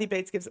think Kathy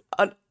Bates gives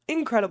an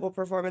incredible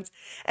performance.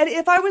 And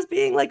if I was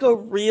being like a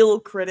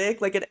real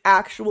critic, like an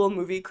actual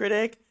movie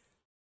critic,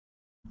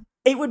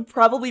 it would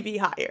probably be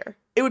higher.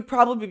 It would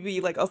probably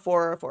be like a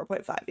 4 or a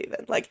 4.5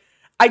 even. Like,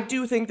 I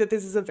do think that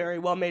this is a very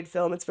well-made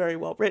film. It's very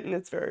well written.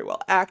 It's very well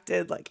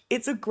acted. Like,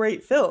 it's a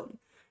great film.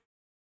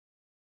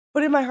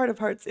 But in my heart of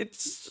hearts,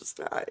 it's just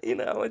not,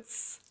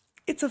 it's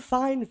a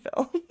fine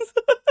film.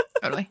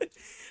 Totally.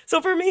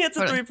 So for me, it's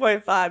a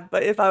 3.5.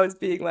 But if I was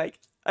being like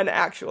an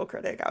actual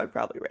critic, I would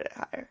probably rate it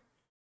higher.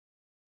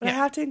 But I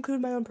have to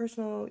include my own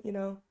personal,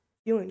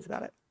 feelings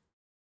about it.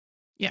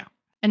 Yeah.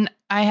 And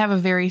I have a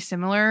very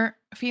similar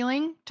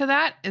feeling to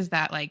that, is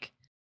that like,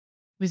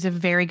 it was a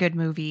very good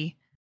movie.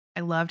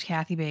 I loved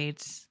Kathy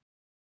Bates.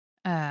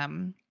 I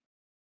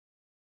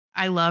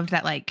loved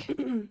that like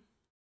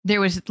there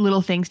was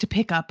little things to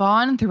pick up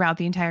on throughout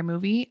the entire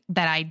movie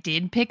that I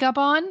did pick up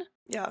on.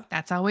 Yeah.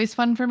 That's always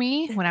fun for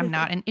me when I'm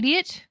not an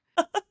idiot.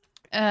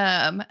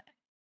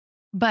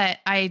 but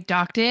I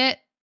docked it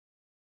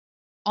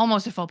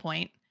almost a full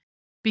point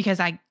because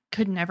I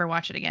could never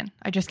watch it again.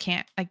 I just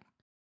can't. Like,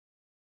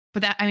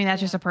 but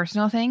that's just a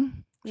personal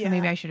thing. So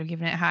maybe I should have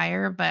given it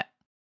higher, but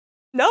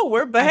no,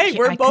 we're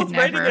I both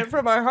rating it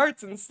from our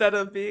hearts instead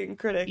of being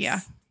critics.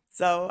 Yeah.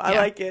 So I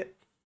like it.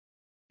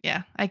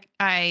 Yeah.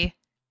 I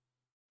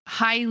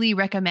highly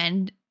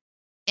recommend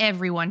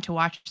everyone to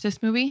watch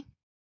this movie.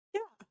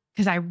 Yeah.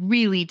 Because I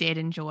really did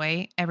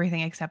enjoy everything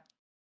except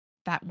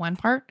that one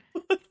part.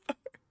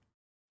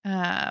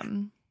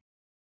 And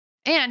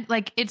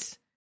like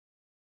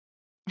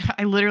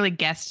I literally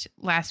guessed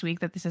last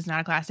week that this is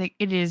not a classic.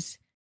 It is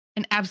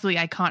an absolutely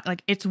iconic.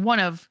 Like, it's one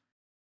of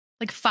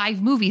like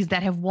 5 movies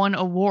that have won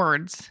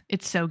awards.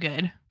 It's so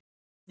good.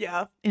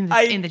 Yeah. In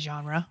the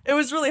genre. It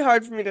was really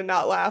hard for me to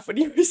not laugh when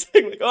you were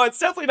saying, like, oh, it's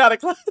definitely not a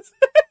classic.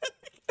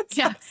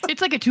 Yeah,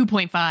 it's like a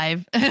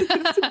 2.5.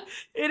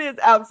 It is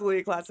absolutely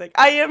a classic.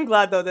 I am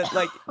glad, though, that,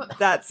 like,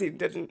 that scene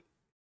didn't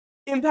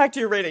impact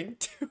your rating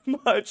too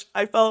much.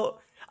 I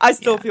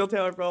still feel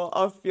Taylor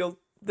Pearl.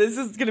 This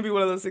is going to be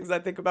one of those things I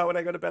think about when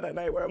I go to bed at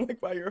night where I'm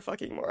like, wow, you're a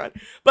fucking moron.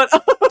 But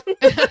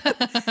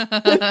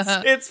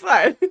it's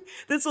fine.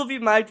 This will be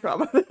my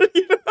trauma.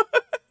 You know?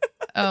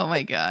 Oh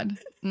my God.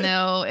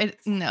 No,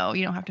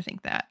 you don't have to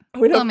think that.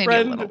 When a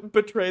friend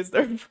betrays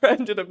their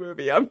friend in a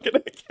movie, I'm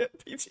going to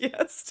get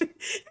PTSD.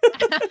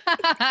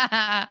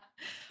 Oh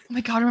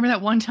my God, remember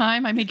that one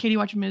time I made Katie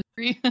watch Misery?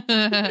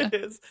 It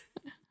is.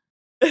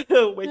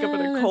 Wake up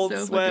in a cold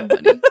sweat.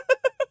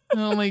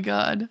 Oh my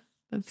God.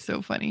 That's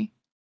so funny.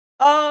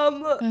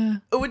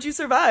 Would you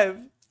survive?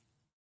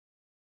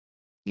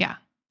 Yeah.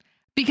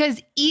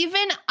 Because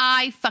even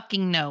I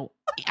fucking know.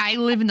 I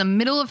live in the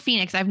middle of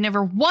Phoenix. I've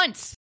never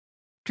once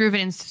driven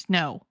in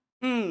snow.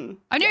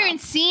 I've never even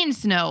seen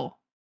snow.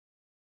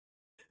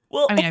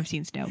 Well, I mean, I've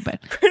seen snow,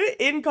 but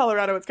in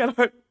Colorado, it's kind of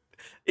hard.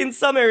 In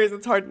some areas,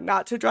 it's hard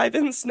not to drive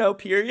in snow,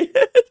 period.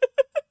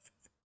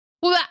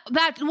 Well,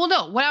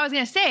 no. What I was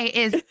going to say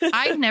is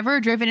I've never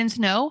driven in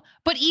snow,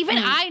 but even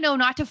I know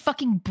not to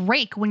fucking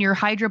brake when you're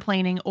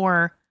hydroplaning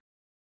or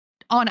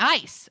on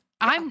ice.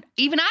 Yeah.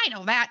 Even I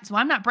know that, so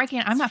I'm not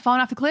braking. I'm not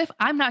falling off the cliff.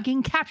 I'm not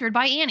getting captured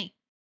by Annie.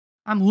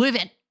 I'm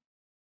living.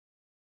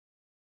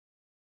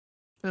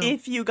 Boom.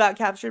 If you got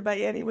captured by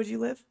Annie, would you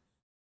live?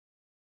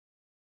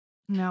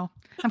 No,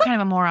 I'm kind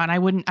of a moron. I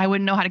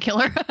wouldn't know how to kill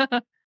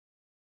her.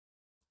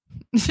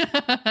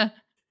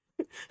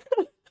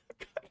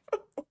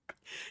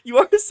 You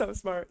are so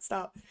smart.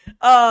 Stop.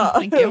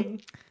 Thank you.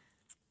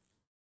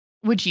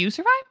 Would you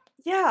survive?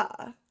 Yeah.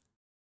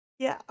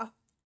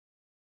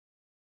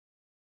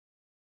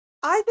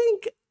 I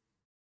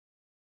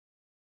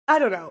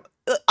don't know.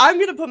 I'm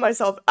gonna put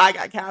myself. I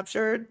got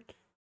captured.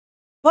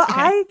 But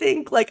okay. I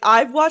think, like,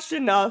 I've watched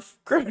enough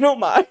Criminal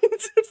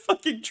Minds and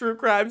fucking true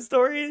crime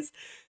stories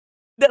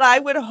that I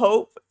would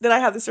hope that I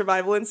have the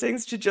survival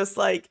instincts to just,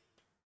 like,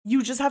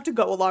 you just have to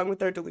go along with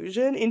their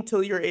delusion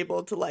until you're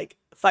able to, like,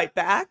 fight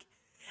back.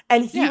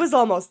 And he was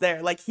almost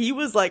there. Like, he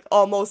was, like,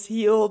 almost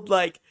healed,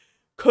 like,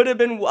 could have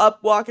been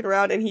up walking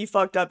around, and he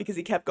fucked up because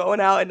he kept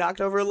going out and knocked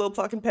over little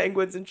fucking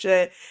penguins and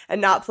shit and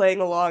not playing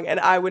along.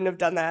 And I wouldn't have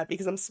done that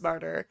because I'm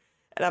smarter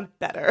and I'm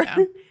better.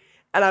 Yeah.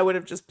 And I would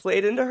have just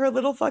played into her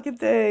little fucking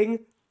thing.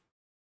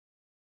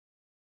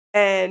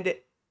 And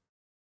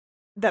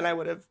then I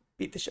would have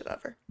beat the shit out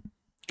of her.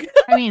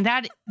 I mean,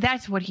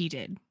 that's what he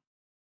did.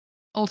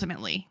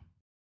 Ultimately.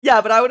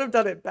 Yeah, but I would have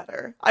done it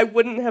better. I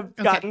wouldn't have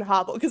gotten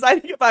hobbled. Because I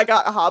think if I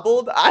got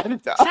hobbled, I'm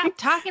done. Stop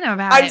talking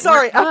about it. I'm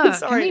sorry.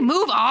 Can we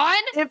move on?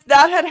 If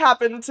that had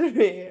happened to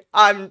me,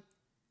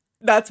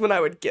 that's when I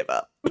would give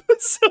up.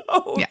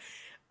 So yeah.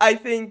 I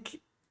think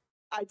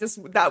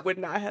that would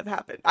not have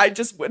happened. I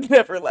just would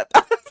never let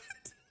that happen.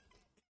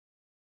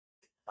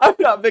 I'm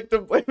not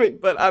victim blaming,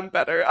 but I'm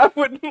better. I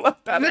wouldn't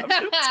let that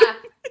happen.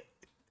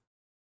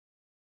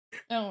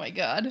 Oh my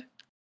God.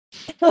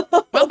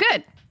 Well,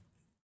 good.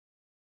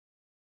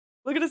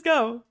 Look at us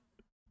go.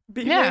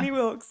 Beating Annie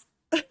Wilkes.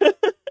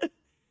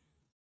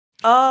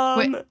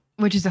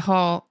 Which is a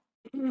whole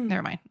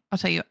never mind. I'll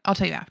tell you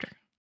after.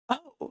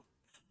 Oh.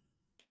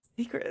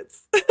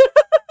 Secrets.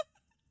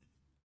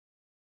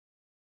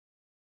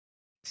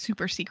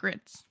 Super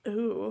secrets.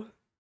 Ooh.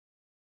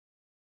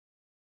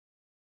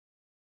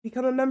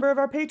 Become a member of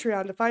our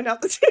Patreon to find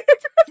out the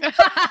secrets.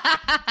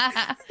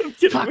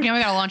 Fuck, now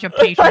we gotta launch a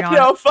Patreon. I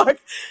know, fuck.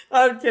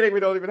 I'm kidding, we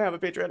don't even have a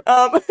Patreon.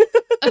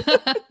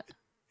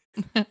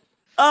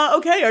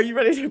 Okay, are you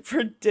ready to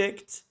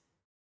predict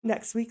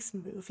next week's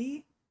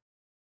movie?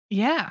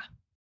 Yeah.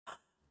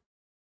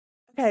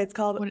 Okay, it's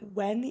called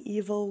When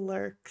Evil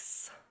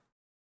Lurks.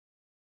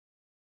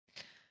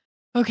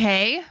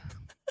 Okay.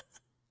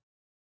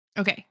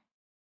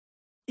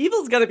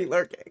 Evil's gonna be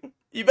lurking.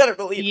 You better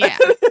believe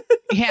it.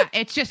 Yeah,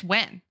 it's just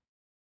when.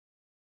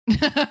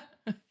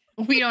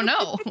 We don't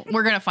know.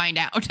 We're gonna find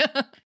out.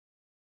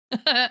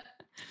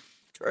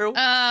 True.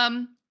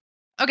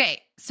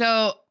 Okay,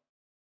 so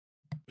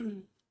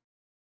I'm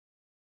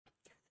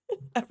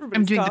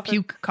doing the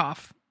puke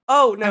cough.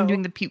 Oh no. I'm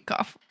doing the puke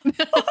cough.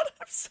 God, I'm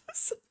so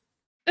sorry.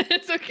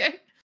 It's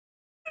okay.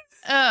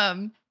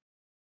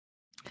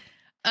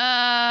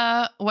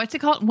 What's it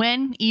called?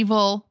 When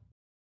Evil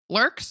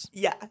Lurks?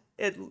 Yeah,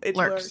 it Lurks.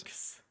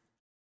 lurks.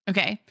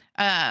 Okay.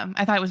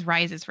 I thought it was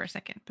Rises for a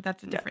second, but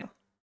that's a different. No.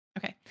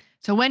 Okay.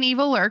 So When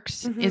Evil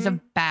Lurks is Mhm.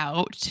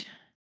 about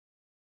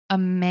a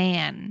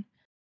man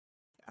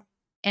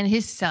and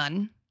his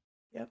son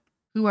Yep.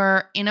 who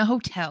are in a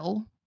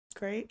hotel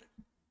Great.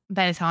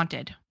 that is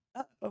haunted.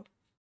 Uh-oh.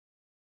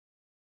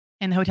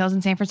 And the hotel's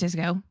in San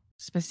Francisco,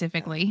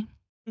 specifically.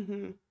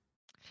 Mhm.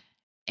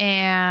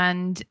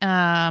 And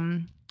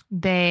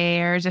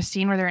there's a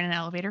scene where they're in an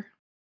elevator.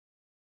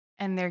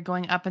 And they're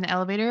going up in the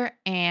elevator.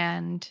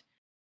 And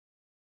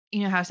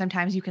you know how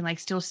sometimes you can like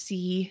still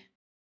see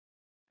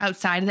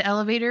outside of the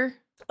elevator?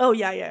 Oh,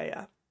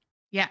 yeah.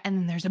 Yeah, and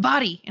then there's a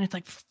body. And it's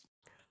like...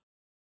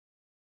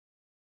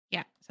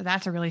 Yeah, so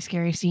that's a really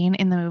scary scene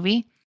in the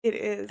movie. It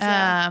is.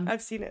 Yeah.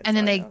 I've seen it. And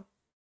then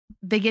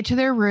they get to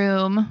their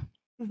room.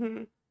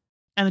 Mhm.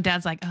 And the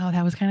dad's like, oh,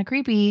 that was kind of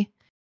creepy.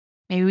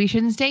 Maybe we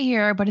shouldn't stay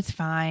here, but it's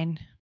fine.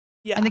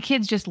 Yeah. And the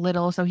kid's just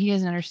little, so he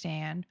doesn't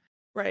understand.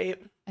 Right.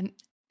 And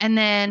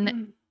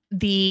then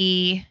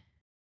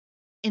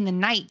in the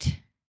night,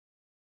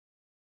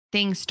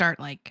 things start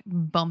like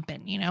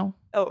bumping, you know?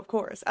 Oh, of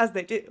course, as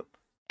they do.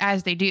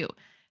 As they do.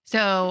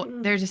 So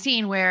there's a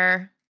scene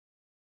where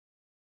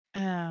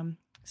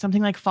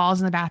something like falls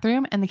in the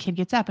bathroom and the kid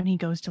gets up and he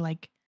goes to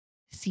like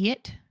see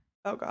it.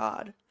 Oh,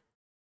 God.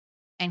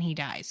 And he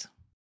dies.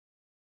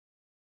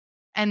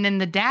 And then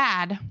the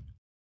dad...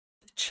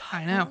 The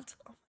child? I know.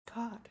 Oh, my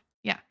God.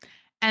 Yeah.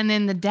 And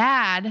then the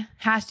dad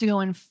has to go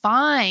and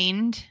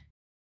find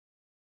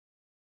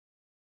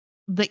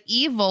the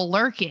evil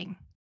lurking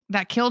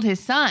that killed his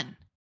son.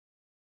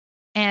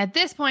 And at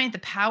this point, the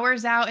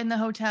power's out in the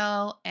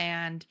hotel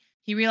and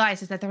he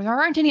realizes that there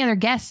aren't any other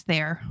guests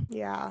there.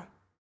 Yeah.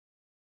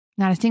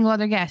 Not a single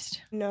other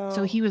guest. No.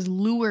 So he was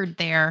lured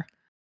there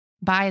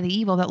by the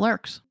evil that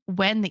lurks.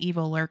 When the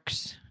evil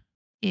lurks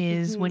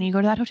is when you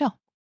go to that hotel.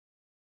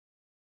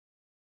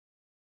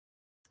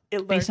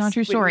 It lurks based on a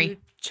true story.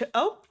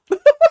 Oh.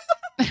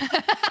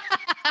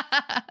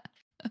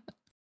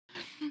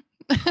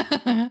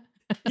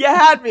 You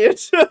had me.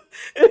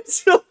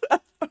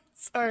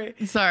 Sorry.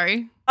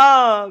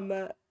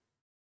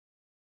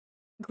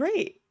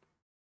 Great.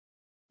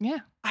 Yeah.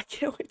 I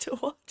can't wait to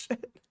watch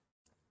it.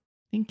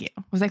 Thank you.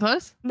 Was I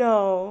close?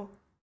 No.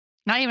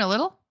 Not even a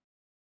little?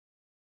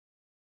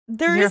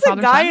 There is a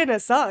guy and a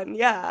son.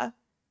 Yeah.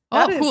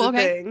 That is cool. the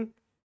Okay. thing.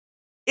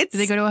 Did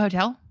they go to a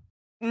hotel?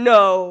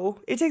 No.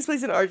 It takes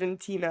place in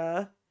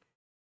Argentina.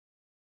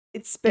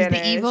 It's Spanish.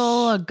 Is the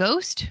evil a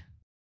ghost?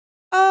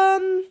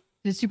 Is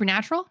it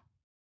supernatural?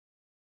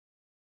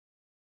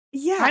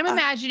 Yeah. I'm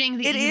imagining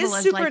the evil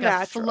as like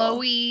a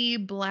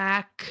flowy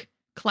black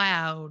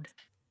cloud.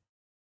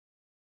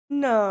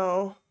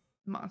 No.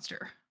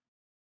 Monster.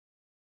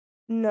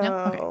 No.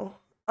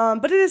 Okay.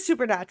 But it is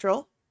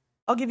supernatural.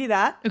 I'll give you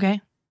that.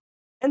 Okay.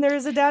 And there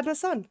is a dad and a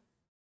son.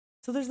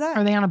 So there's that.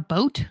 Are they on a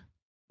boat?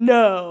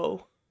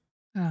 No.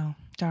 Oh,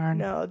 darn.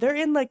 No, they're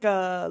in like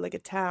a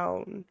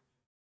town.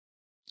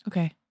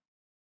 Okay.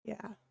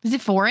 Yeah. Is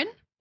it foreign?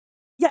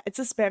 Yeah, it's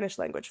a Spanish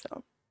language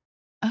film.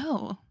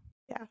 Oh.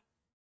 Yeah.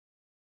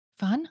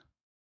 Fun?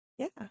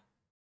 Yeah.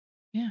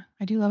 Yeah,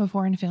 I do love a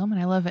foreign film,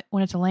 and I love it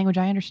when it's a language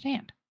I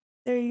understand.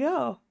 There you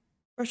go.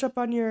 Brush up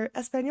on your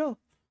Espanol.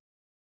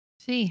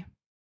 See.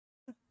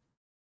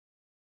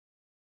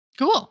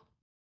 Cool.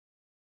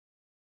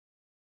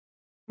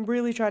 I'm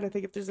really trying to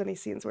think if there's any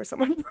scenes where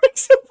someone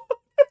breaks a bone.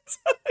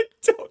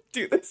 Don't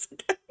do this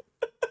again.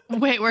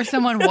 Wait, where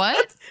someone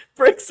what?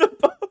 Breaks a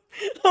bone.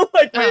 I'm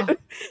like, wait,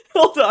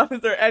 hold on.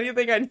 Is there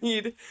anything I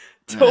need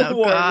to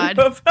warn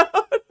you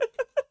about?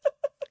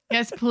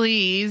 Yes,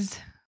 please.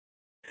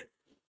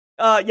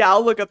 Yeah,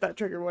 I'll look up that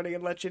trigger warning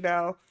and let you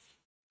know.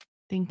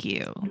 Thank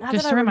you. Not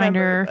just a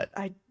reminder. But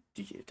I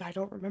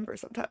don't remember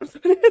sometimes.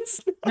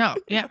 It's no,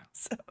 yeah.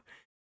 So,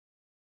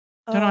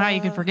 don't know how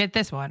you could forget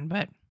this one,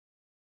 but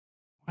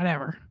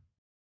whatever.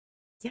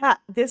 Yeah,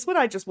 this one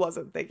I just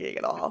wasn't thinking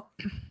at all.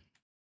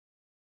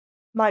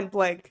 Mind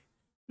blank.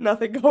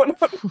 Nothing going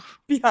on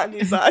behind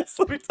these eyes,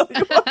 let me tell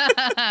you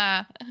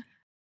what.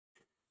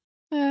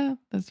 Yeah,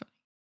 that's funny.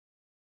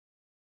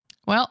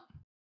 Well,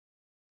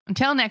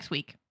 until next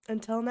week.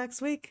 Until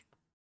next week.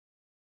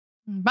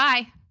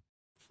 Bye.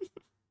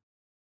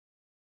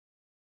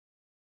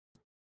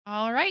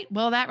 All right.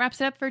 Well, that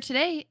wraps it up for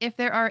today. If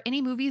there are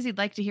any movies you'd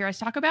like to hear us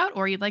talk about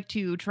or you'd like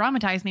to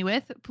traumatize me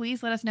with,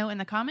 please let us know in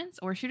the comments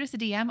or shoot us a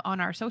DM on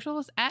our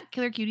socials at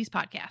Killer Cuties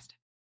Podcast.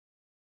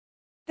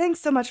 Thanks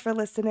so much for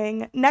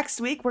listening. Next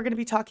week, we're going to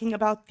be talking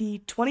about the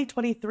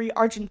 2023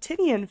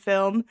 Argentinian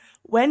film,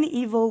 When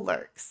Evil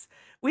Lurks.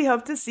 We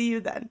hope to see you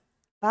then.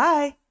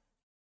 Bye.